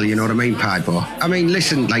that as well, you know what I mean, Pipo? I mean,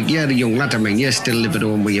 listen, like, you're a young lad, I mean, you still live at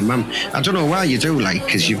home with your mum. I don't know why you do, like,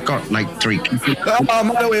 because you've got, like, 3 kids. Oh,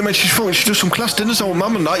 man, wait, man, she does some class dinners on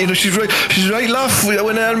mum and that, you know, she's right laugh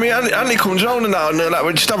when Annie comes round and that, and like,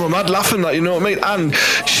 we just have a mad laughing, that, you know what I mean? And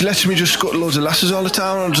she lets me just scuttle loads of lasses all the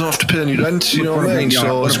time, and I don't have to pay any rent, you know what I mean?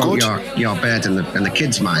 So it's good. Your bed and the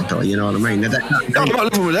kids' mind, though, you know what I mean? I'm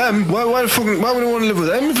not living with them. Why would I want to live with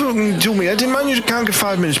them? Fucking do me head in, man. You can't get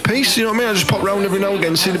 5 minutes peace, you know what I mean? I just pop round every now and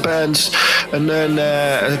again, see the birds, and then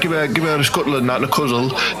give her a scuttle and that and a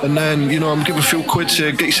cuddle, and then, you know, I'm give her a few quid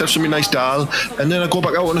to get yourself something nice, doll, and then I go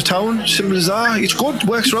back out on the town. Simple as that. It's good.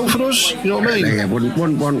 Works well for us. You know what I mean? Yeah, wouldn't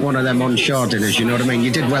want one of them onshore dinners, you know what I mean?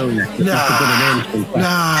 You did well there. That's a good arrangement.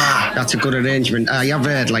 That's a good arrangement. I have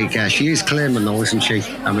heard, like, she is claiming though, isn't she?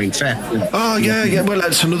 I mean, fair. Oh yeah. Well,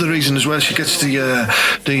 that's another reason as well. She gets the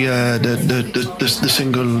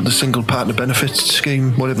single partner benefits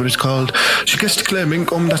scheme, whatever it's called. She gets to claim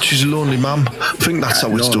income that she's a lonely mum. I think that's how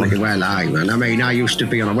it's done. Well, I mean, I used to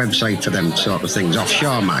be on a website for them sort of things,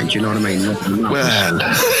 offshore, mind. You know what I mean? Well,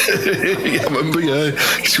 yeah, I remember. Yeah,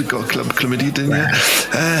 we got chlamydia, didn't you?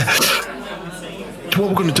 What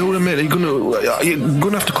we're going to do, mate? You're going to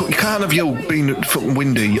have to. You can't have you being fucking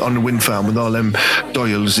windy on the wind farm with all them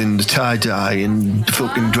Doyles in the tie dye and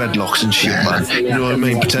fucking dreadlocks and shit, man. You know what I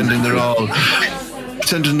mean? Pretending they're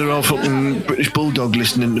all fucking British Bulldog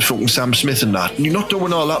listening to fucking Sam Smith and that. You're not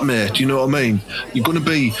doing all that, mate. You know what I mean? You're going to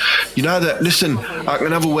be, you know that, listen, I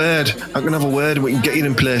can have a word and we can get you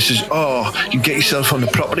in places. Oh, you can get yourself on the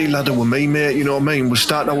property ladder with me, mate. You know what I mean? We'll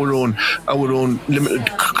start our own limited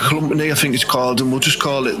company, I think it's called, and we'll just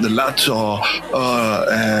call it the Lads, or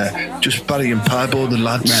just Barry and Pipo, the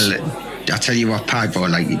Lads. Well, I tell you what, Pipo,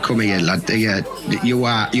 like, you come here, lad. You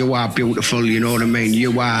are beautiful. You know what I mean.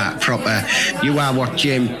 You are proper. You are what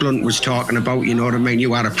James Blunt was talking about. You know what I mean.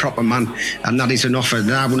 You are a proper man, and that is an offer.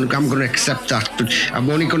 And I'm going to accept that, but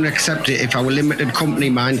I'm only going to accept it if our limited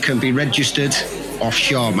company, mine, can be registered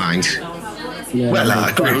offshore, mind. Well,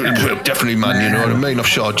 definitely, man. You know what I mean.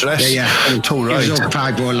 Offshore dress. Yeah. It's all right. He's up,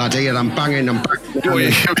 Pipo, lad. Here, I'm banging. Oh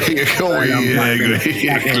yeah, Hey,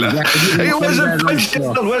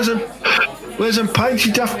 where's them pints,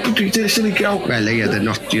 you daft silly girl? Well, yeah, they're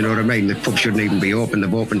not, you know what I mean? The pub shouldn't even be open.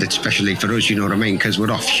 They've opened it specially for us, you know what I mean? Because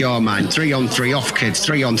we're offshore, man. 3 on 3 off, kids.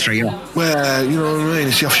 3 on 3 off. Well, you know what I mean?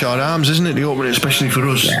 It's the offshore arms, isn't it? They open it especially for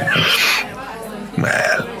us. Yeah.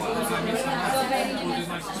 Well.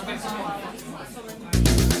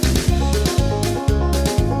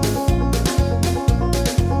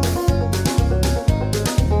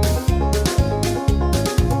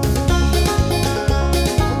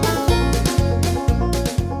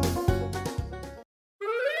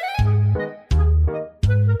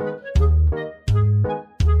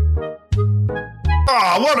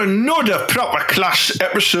 Oh, what another proper class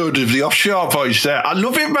episode of the Offshore Boys there. I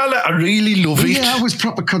love it, Mala. I really love it. Yeah, I was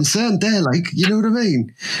proper concerned there, like, you know what I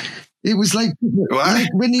mean? It was like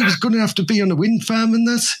when he was going to have to be on a wind farm and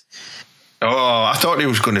that. Oh, I thought he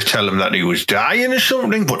was going to tell him that he was dying or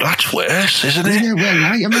something, but that's worse, isn't it? Yeah, well,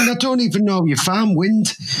 I mean, I don't even know you farm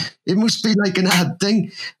wind. It must be like an odd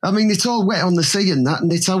thing. I mean, it's all wet on the sea and that,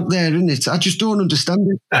 and it's out there, isn't it? I just don't understand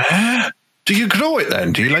it. Do you grow it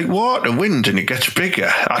then? Do you like water, wind, and it gets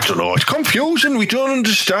bigger? I don't know. It's confusing. We don't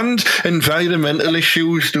understand environmental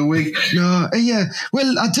issues, do we? No, yeah.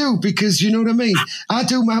 Well, I do, because you know what I mean? I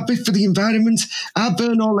do my bit for the environment. I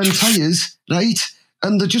burn all them tyres, right?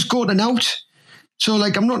 And they just go out. So,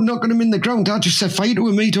 like, I'm not knocking them in the ground. I just set fire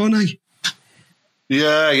to them, don't I?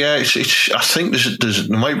 Yeah. It's. I think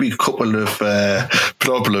there might be a couple of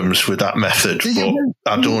problems with that method, but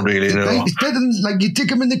I don't really know. It's better than, like, you dig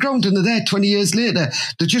them in the ground and they're there 20 years later.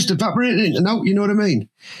 They're just evaporating and out, you know what I mean?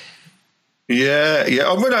 Yeah.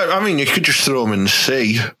 I mean, you could just throw them in the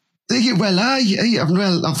sea. Well, I'll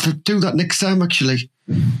do that next time, actually.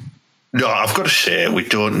 No, I've got to say, we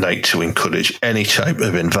don't like to encourage any type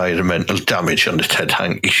of environmental damage on the Ted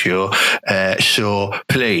Hankey Show. So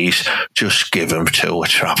please just give them to a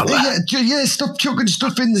traveller. Yeah, stop chucking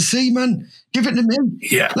stuff in the sea, man. Give it to me.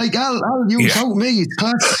 Yeah. Like, I'll use out me. It's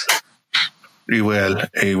class. He will.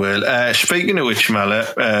 Speaking of which, Mala,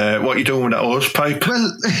 what are you doing with that hose pipe?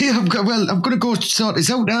 Well, I'm going to go sort this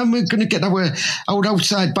out. I'm going to get our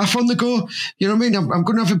outside bath on the go. You know what I mean? I'm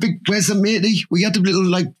going to have a big, where's the matey? We had a little,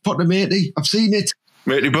 like, pot of matey. I've seen it.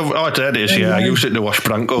 Matey, there it is, yeah. I used it to wash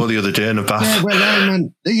Branko the other day in the bath. Yeah, well,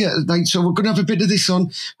 man. Yeah, like, so we're going to have a bit of this on.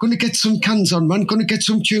 Going to get some cans on, man. Going to get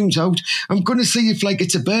some tunes out. I'm going to see if, like,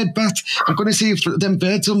 it's a bird bath. I'm going to see if them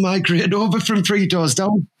birds will migrate over from 3 doors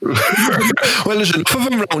down. Well, there's enough of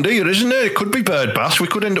them around here, isn't there? It could be bird baths. We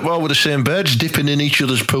could end up all with the same birds dipping in each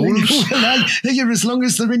other's pools. Well, as long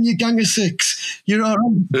as they're in your gang of 6, you're all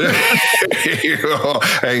right.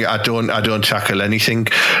 Hey, I don't tackle anything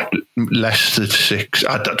less than 6.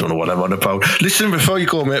 I don't know what I'm on about. Listen, before you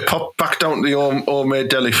go, mate, pop back down to the homemade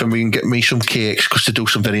deli for me and get me some cakes, because they do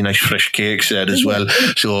some very nice fresh cakes there as well.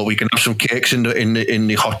 So we can have some cakes in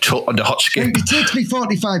the hot skip. It takes me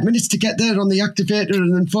 45 minutes to get there on the activator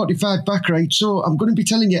and then 45 back, right? So I'm going to be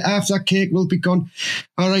telling you half that cake will be gone.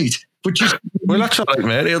 All right. But just well, that's all right,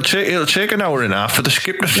 mate. It'll take an hour and a half for the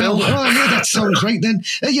skip to fill. Oh, yeah, that sounds right then.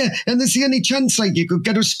 Yeah, and there's any chance like you could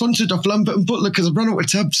get us sponsored off Lambert and Butler, because I've run out of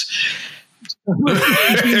tabs.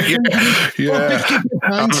 Yeah. 50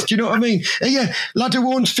 pounds, do you know what I mean? Yeah, lad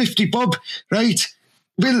who owns 50 bob, right?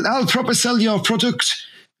 I'll proper sell your product.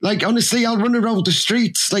 Like, honestly, I'll run around the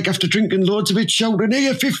streets, like, after drinking loads of it, shouting,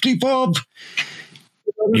 "Hey, 50 bob."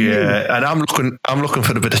 Yeah, and I'm looking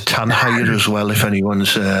for a bit of tan hire as well. If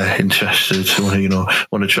anyone's interested,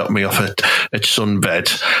 want to drop me off at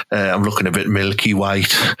Sunbed. I'm looking a bit milky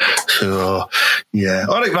white. So yeah,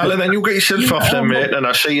 all right, Val. Then you get yourself off then, mate. And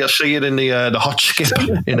I see you in the hot skip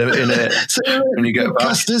in a when you get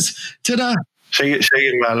back. Ta-da. See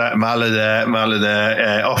you, Mala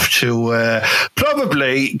there, off to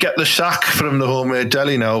probably get the sack from the homemade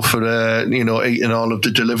deli now for eating all of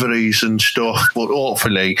the deliveries and stuff. But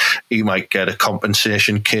hopefully he might get a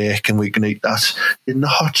compensation cake and we can eat that in the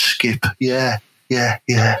hot skip. Yeah.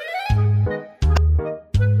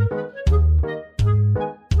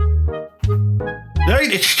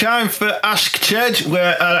 Right, it's time for Ask Ted,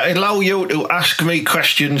 where I allow you to ask me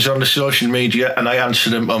questions on the social media and I answer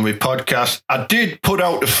them on my podcast. I did put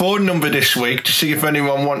out the phone number this week to see if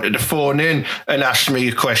anyone wanted to phone in and ask me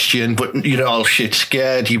a question, but you're all shit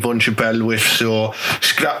scared, you bunch of bellwhiffs, so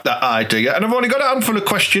scrap that idea. And I've only got a handful of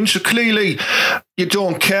questions, so clearly you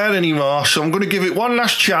don't care anymore, so I'm going to give it one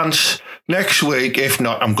last chance next week. If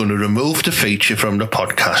not, I'm going to remove the feature from the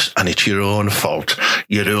podcast, and it's your own fault.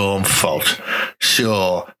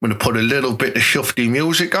 So I'm going to put a little bit of shufty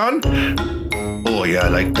music on. Oh yeah, I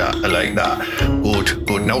like that.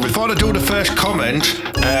 Good. Now, before I do the first comment,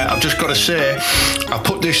 I've just got to say, I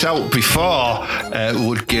put this out before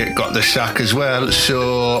Woodgate got the sack as well.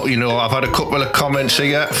 So, I've had a couple of comments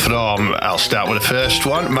here from, I'll start with the first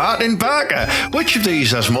one, Martin Barker. Which of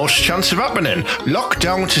these has most chance of happening?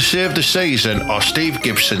 Lockdown to save the season, or Steve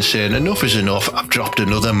Gibson saying enough is enough, I've dropped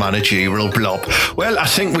another managerial blob? Well, I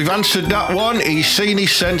think we've answered that one. He's seen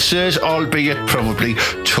his senses, albeit probably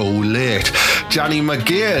too late. Danny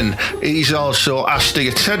McGeehan, he's also asked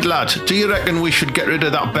you, Ted lad, do you reckon we should get rid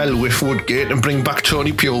of that bell with Woodgate and bring back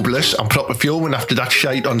Tony Pulis? I'm proper fuming after that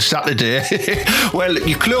shite on Saturday. Well,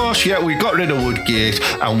 you're close. Yeah, we got rid of Woodgate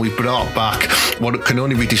and we brought back what can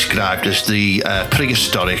only be described as the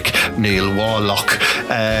prehistoric Neil Warlock.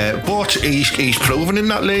 But he's proven in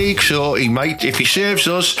that league, so he might, if he saves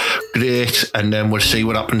us, great, and then we'll see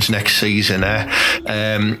what happens next season.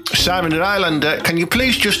 Simon the Islander, can you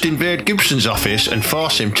please just invade Gibson's office and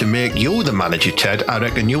force him to make you the manager, Ted? I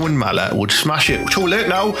reckon you and Mala would smash it. Too late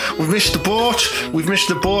now. We've missed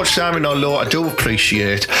the boat, Simon, although I do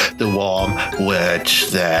appreciate the warm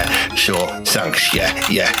words there. So thanks. Yeah.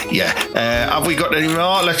 Have we got any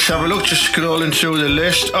more? Let's have a look. Just scrolling through the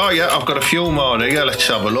list. Oh yeah, I've got a few more here. Let's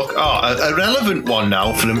have a look. A relevant one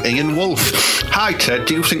now from Ian Wolfe. Hi Ted,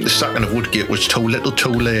 do you think the sacking of Woodgate was too little too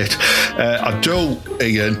late? I do,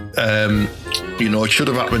 Ian. It should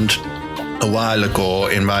have happened a while ago,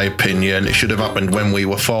 in my opinion. It should have happened when we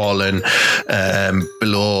were falling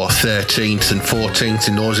below 13th and 14th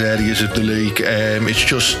in those areas of the league. It's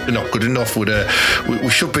just not good enough. We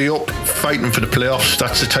should be up fighting for the playoffs.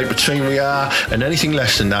 That's the type of team we are, and anything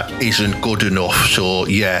less than that isn't good enough. So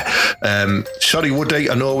yeah, sorry Woody,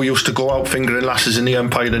 I know we used to go out fingering lasses in the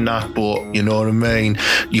Empire and that, but you know what I mean,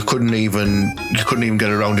 you couldn't even get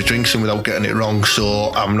around to drinking without getting it wrong.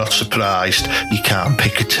 So I'm not surprised you can't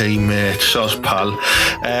pick a team, mate. Soz pal.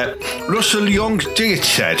 Russell Young, dear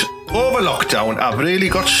Ted, over lockdown, I've really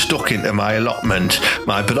got stuck into my allotment.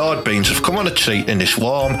 My broad beans have come on a treat in this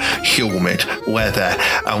warm, humid weather,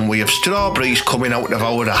 and we have strawberries coming out of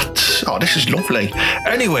our hats. Oh, this is lovely.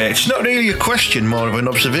 Anyway, it's not really a question, more of an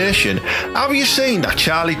observation. Have you seen that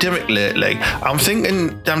Charlie Dimmock lately? I'm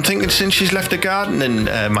thinking since she's left the gardening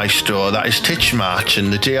maestro, that is Titchmarch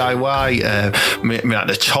and the DIY mate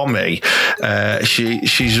the Tommy,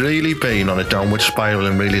 she's really been on a downward spiral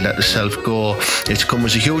and really let herself go. It's come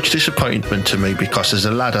as a huge disappointment to me, because as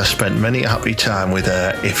a lad I spent many a happy time with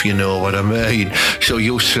her, if you know what I mean. So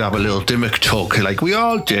used to have a little Dimmock tug like we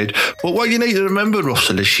all did. But what you need to remember,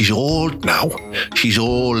 Russell, is she's old now. She's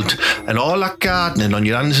old, and all that gardening on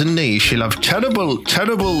your hands and knees, she'll have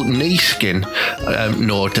terrible knee skin,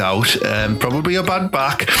 no doubt, probably a bad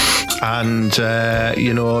back, and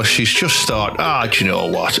she's just thought, do you know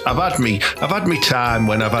what, I've had me time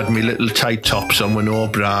when I've had me little tight tops on with no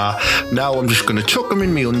bra. Now I'm just going to tuck them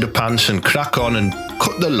in my underpants and crack on and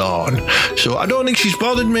cut the lawn. So I don't think she's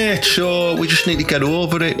bothered, mate. So we just need to get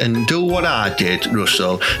over it and do what I did,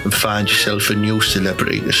 Russell, and find yourself a new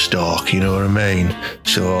celebrity to stalk, you know what I mean?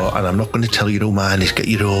 So, and I'm not going to tell you who mine is, get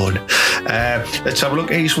your own. Let's have a look.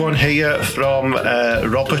 Here's one here from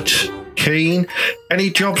Robert Keane. Any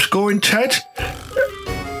jobs going, Ted?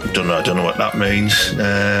 I don't know what that means.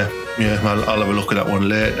 I'll have a look at that one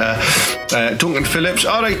later. Duncan Phillips.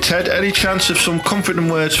 All right, Ted, any chance of some comforting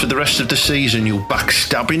words for the rest of the season, you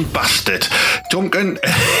backstabbing bastard? Duncan,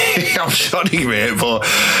 I'm sorry, mate, but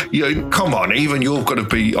come on, even you've got to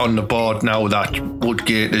be on the board now that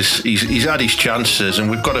Woodgate he's had his chances, and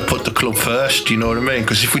we've got to put the club first, you know what I mean?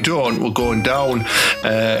 Because if we don't, we're going down.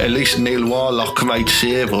 At least Neil Warlock might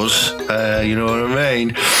save us, you know what I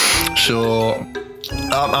mean? So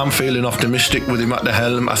I'm feeling optimistic with him at the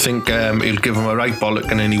helm. I think he'll give him a right bollock,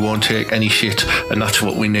 and then he won't take any shit, and that's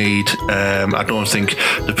what we need. I don't think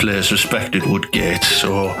the players respected Woodgate,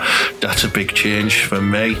 so that's a big change for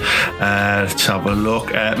me. Let's have a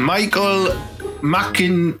look. Michael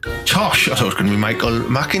McIntosh, I thought it was going to be Michael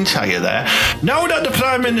McIntyre there. Now that the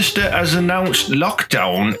Prime Minister has announced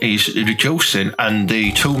lockdown is reducing and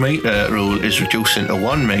the 2 metre rule is reducing to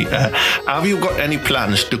 1 metre, have you got any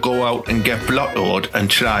plans to go out and get blottoed and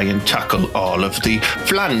try and tackle all of the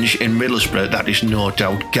flange in Middlesbrough that is no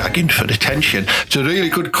doubt gagging for attention? It's a really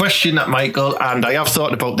good question, that, Michael, and I have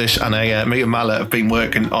thought about this, and me and Mala have been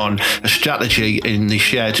working on a strategy in the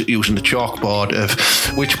shed using the chalkboard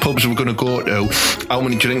of which pubs we're going to go to, how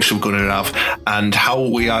many drinks we're going to have, and how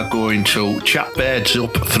we are going to chat beds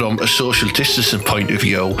up from a social distancing point of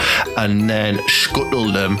view, and then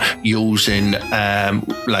scuttle them using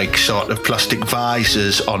sort of plastic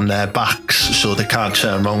visors on their backs so they can't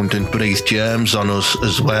turn around and breathe germs on us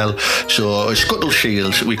as well. So a scuttle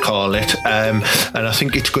shield, we call it, and I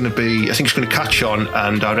think it's going to catch on,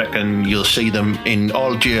 and I reckon you'll see them in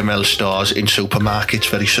all GML stores in supermarkets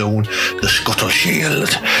very soon. The scuttle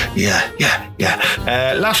shield. Yeah.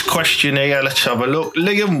 Last question here, let's have a look.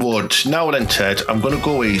 Liam Woods. Now then, Ted, I'm going to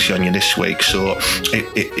go easy on you this week, so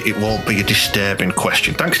it won't be a disturbing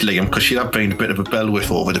question. Thanks, Liam, because you have been a bit of a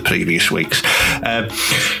bellwether over the previous weeks.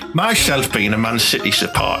 Myself being a Man City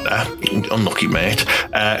supporter, unlucky mate,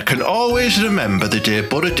 can always remember the day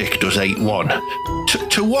Borough Dick does 8-1.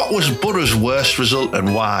 To what was Borough's worst result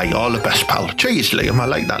and why? All the best, pal. Cheers, Liam. I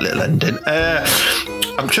like that little ending.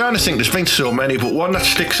 I'm trying to think, there's been so many, but one that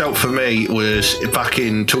sticks out for me was back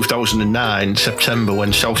in 2009, September,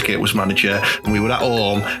 when Southgate was manager, and we were at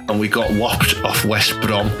home and we got whopped off West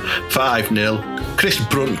Brom 5-0. Chris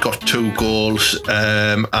Brunt got 2 goals,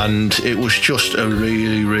 and it was just a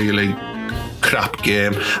really, really crap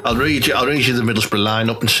game. I'll read you the Middlesbrough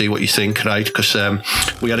lineup and see what you think, right? Because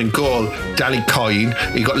we had in goal Danny Coyne.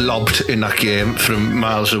 He got lobbed in that game from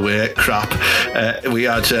miles away. Crap. We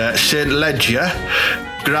had St Ledger,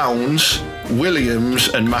 Grounds, Williams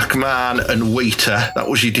and McMahon and Wheater. That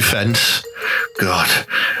was your defence. God.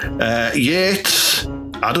 Yates,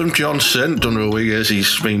 Adam Johnson, don't know who he is,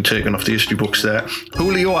 he's been taken off the history books there.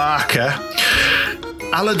 Julio Arca,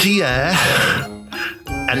 Aladier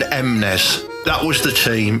and Emnes. That was the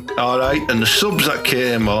team, all right? And the subs that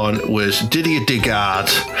came on was Didier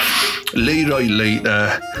Digard, Leroy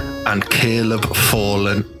Leiter and Caleb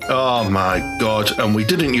Follen. Oh my God. And we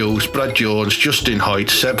didn't use Brad Jones, Justin Hoyt,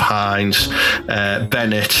 Seb Hines,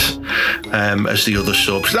 Bennett as the other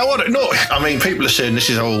subs. Now, I mean, people are saying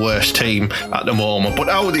this is our worst team at the moment, but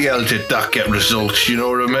how the hell did that get results? You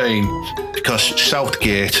know what I mean? Because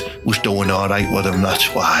Southgate was doing all right with them,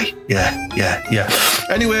 that's why. Yeah.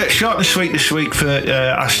 Anyway, short and sweet this week for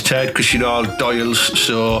Ask Ted, because you're all Doyles.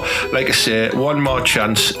 So, like I say, one more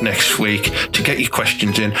chance next week to get your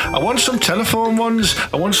questions in. I want some telephone ones.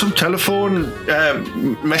 I want some telephone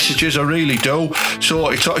messages, I really do. So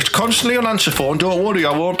it's constantly on answer phone. Don't worry,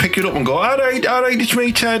 I won't pick it up and go, all right, it's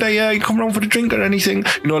me, Ted. You come round for a drink or anything,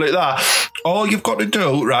 you know, like that. All you've got to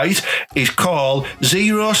do, right, is call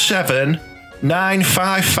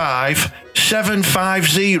 07955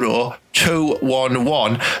 750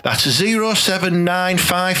 211. That's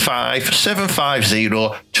 07955 750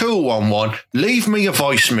 211. Leave me a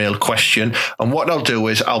voicemail question, and what I'll do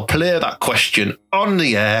is I'll play that question on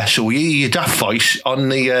the air, so we hear your daft voice on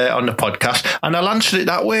the podcast, and I'll answer it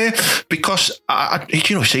that way, because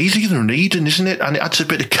it's easier than reading, isn't it? And it adds a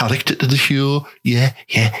bit of character to the show. Yeah.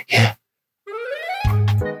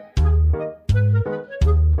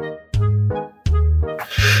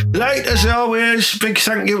 Right, as always, big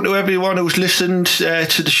thank you to everyone who's listened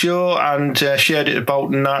to the show and shared it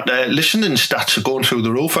about, and that listening stats are going through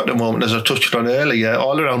the roof at the moment, as I touched on earlier,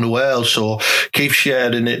 all around the world. So keep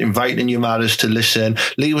sharing it, inviting your matters to listen.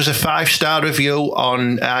 Leave us a 5-star review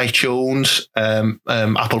on iTunes,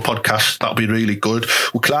 Apple Podcasts. That'll be really good.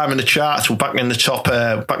 We're climbing the charts. We're back in the top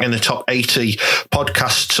 80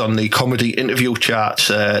 podcasts on the comedy interview charts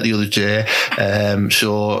the other day.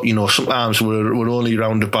 So sometimes we're only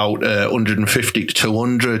around about 150 to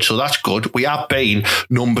 200, so that's good. We have been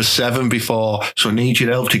number 7 before, so I need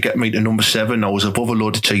your help to get me to number 7. I was above a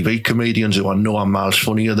load of TV comedians who I know I'm miles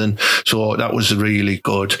funnier than, so that was really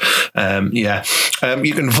good.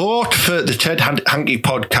 You can vote for the Ted Hankey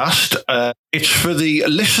podcast. It's for the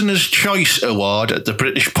Listener's Choice Award at the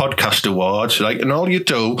British Podcast Awards, right? And all you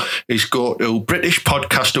do is go to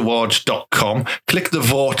BritishPodcastAwards.com, click the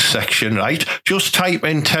vote section, right? Just type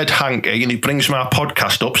in Ted Hankey and it brings my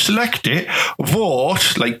podcast up. Select it,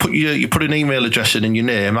 vote, like you put an email address in your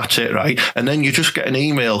name, that's it, right? And then you just get an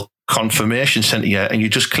email confirmation sent to you, and you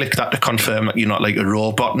just click that to confirm that you're not like a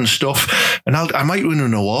robot and stuff. And I might win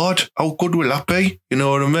an award. How good will that be? You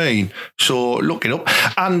know what I mean? So look it up.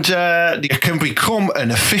 And you can become an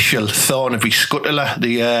official Thornaby Scuttler,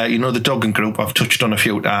 the dogging group I've touched on a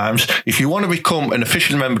few times. If you want to become an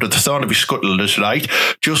official member of the Thornaby Scuttlers, right,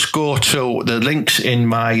 just go to the links in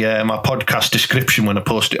my podcast description when I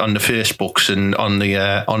post it on the Facebooks and on the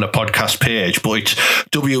podcast page. But it's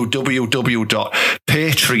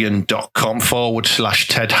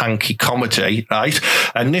www.patreon.com/Ted Hankey Comedy, right?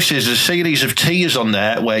 And this is a series of tiers on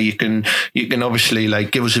there where you can obviously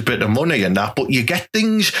like give us a bit of money and that, but you get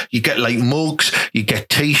things, you get like mugs, you get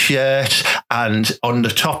t-shirts, and on the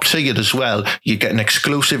top tier as well, you get an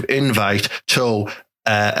exclusive invite to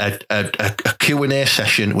a Q&A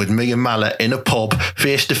session with me and Mala in a pub,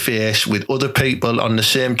 face to face with other people on the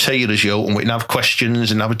same tier as you, and we can have questions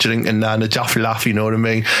and have a drink and a daft laugh, you know what I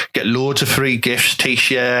mean? Get loads of free gifts,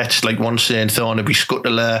 t-shirts, like one saying Thornaby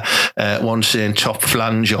Scuttler, one saying Top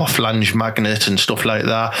Flange or Flange Magnet and stuff like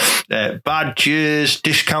that, badges,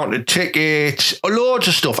 discounted tickets, loads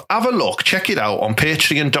of stuff. Have a look, check it out on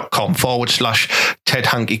patreon.com/Ted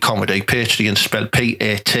Hankey Comedy. Patreon spelled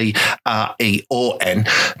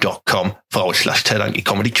patreon.com/Ted Hankey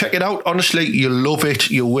Comedy. Check it out. Honestly, you'll love it.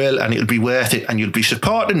 You will, and it'll be worth it. And you'll be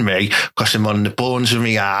supporting me because I'm on the bones of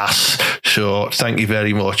my ass. So thank you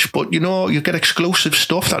very much. But you get exclusive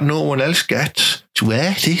stuff that no one else gets. It's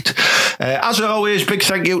worth it. As always, big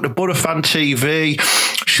thank you to Butterfan TV,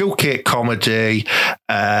 Showcase Comedy,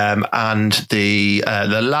 and the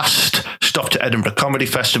last stop to Edinburgh Comedy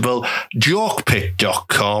Festival,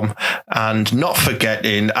 jokepit.com, and not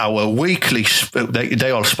forgetting our weekly,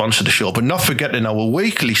 they all sponsor the show, but not forgetting our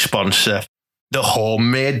weekly sponsor, the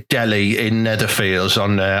Homemade Deli in Netherfields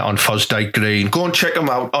on Fosdyke Green. Go and check them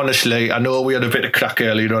out, honestly. I know we had a bit of crack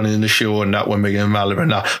earlier on in the show and that when me and Mala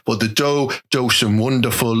and that, but they do some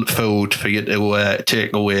wonderful food for you to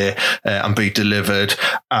take away and be delivered.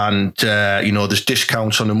 And, there's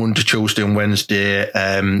discounts on the Monday, Tuesday and Wednesday,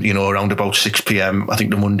 around about 6 p.m. I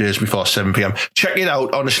think the Mondays before 7 p.m. Check it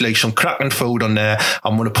out, honestly, some cracking food on there.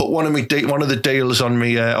 I'm going to put one of the deals on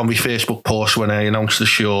me on my Facebook post when I announce the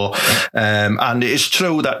show. And it's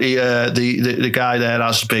true that the guy there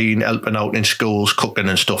has been helping out in schools, cooking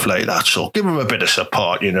and stuff like that. So give him a bit of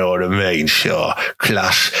support, you know what I mean? Sure,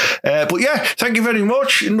 class. But yeah, thank you very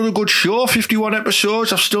much. Another good show, 51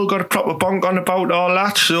 episodes. I've still got a proper bonk on about all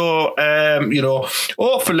that. So,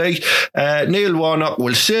 hopefully Neil Warnock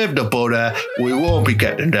will save the borough. We won't be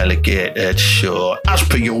getting relegated. So, as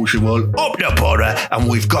per usual, up the borough. And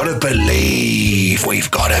we've got to believe.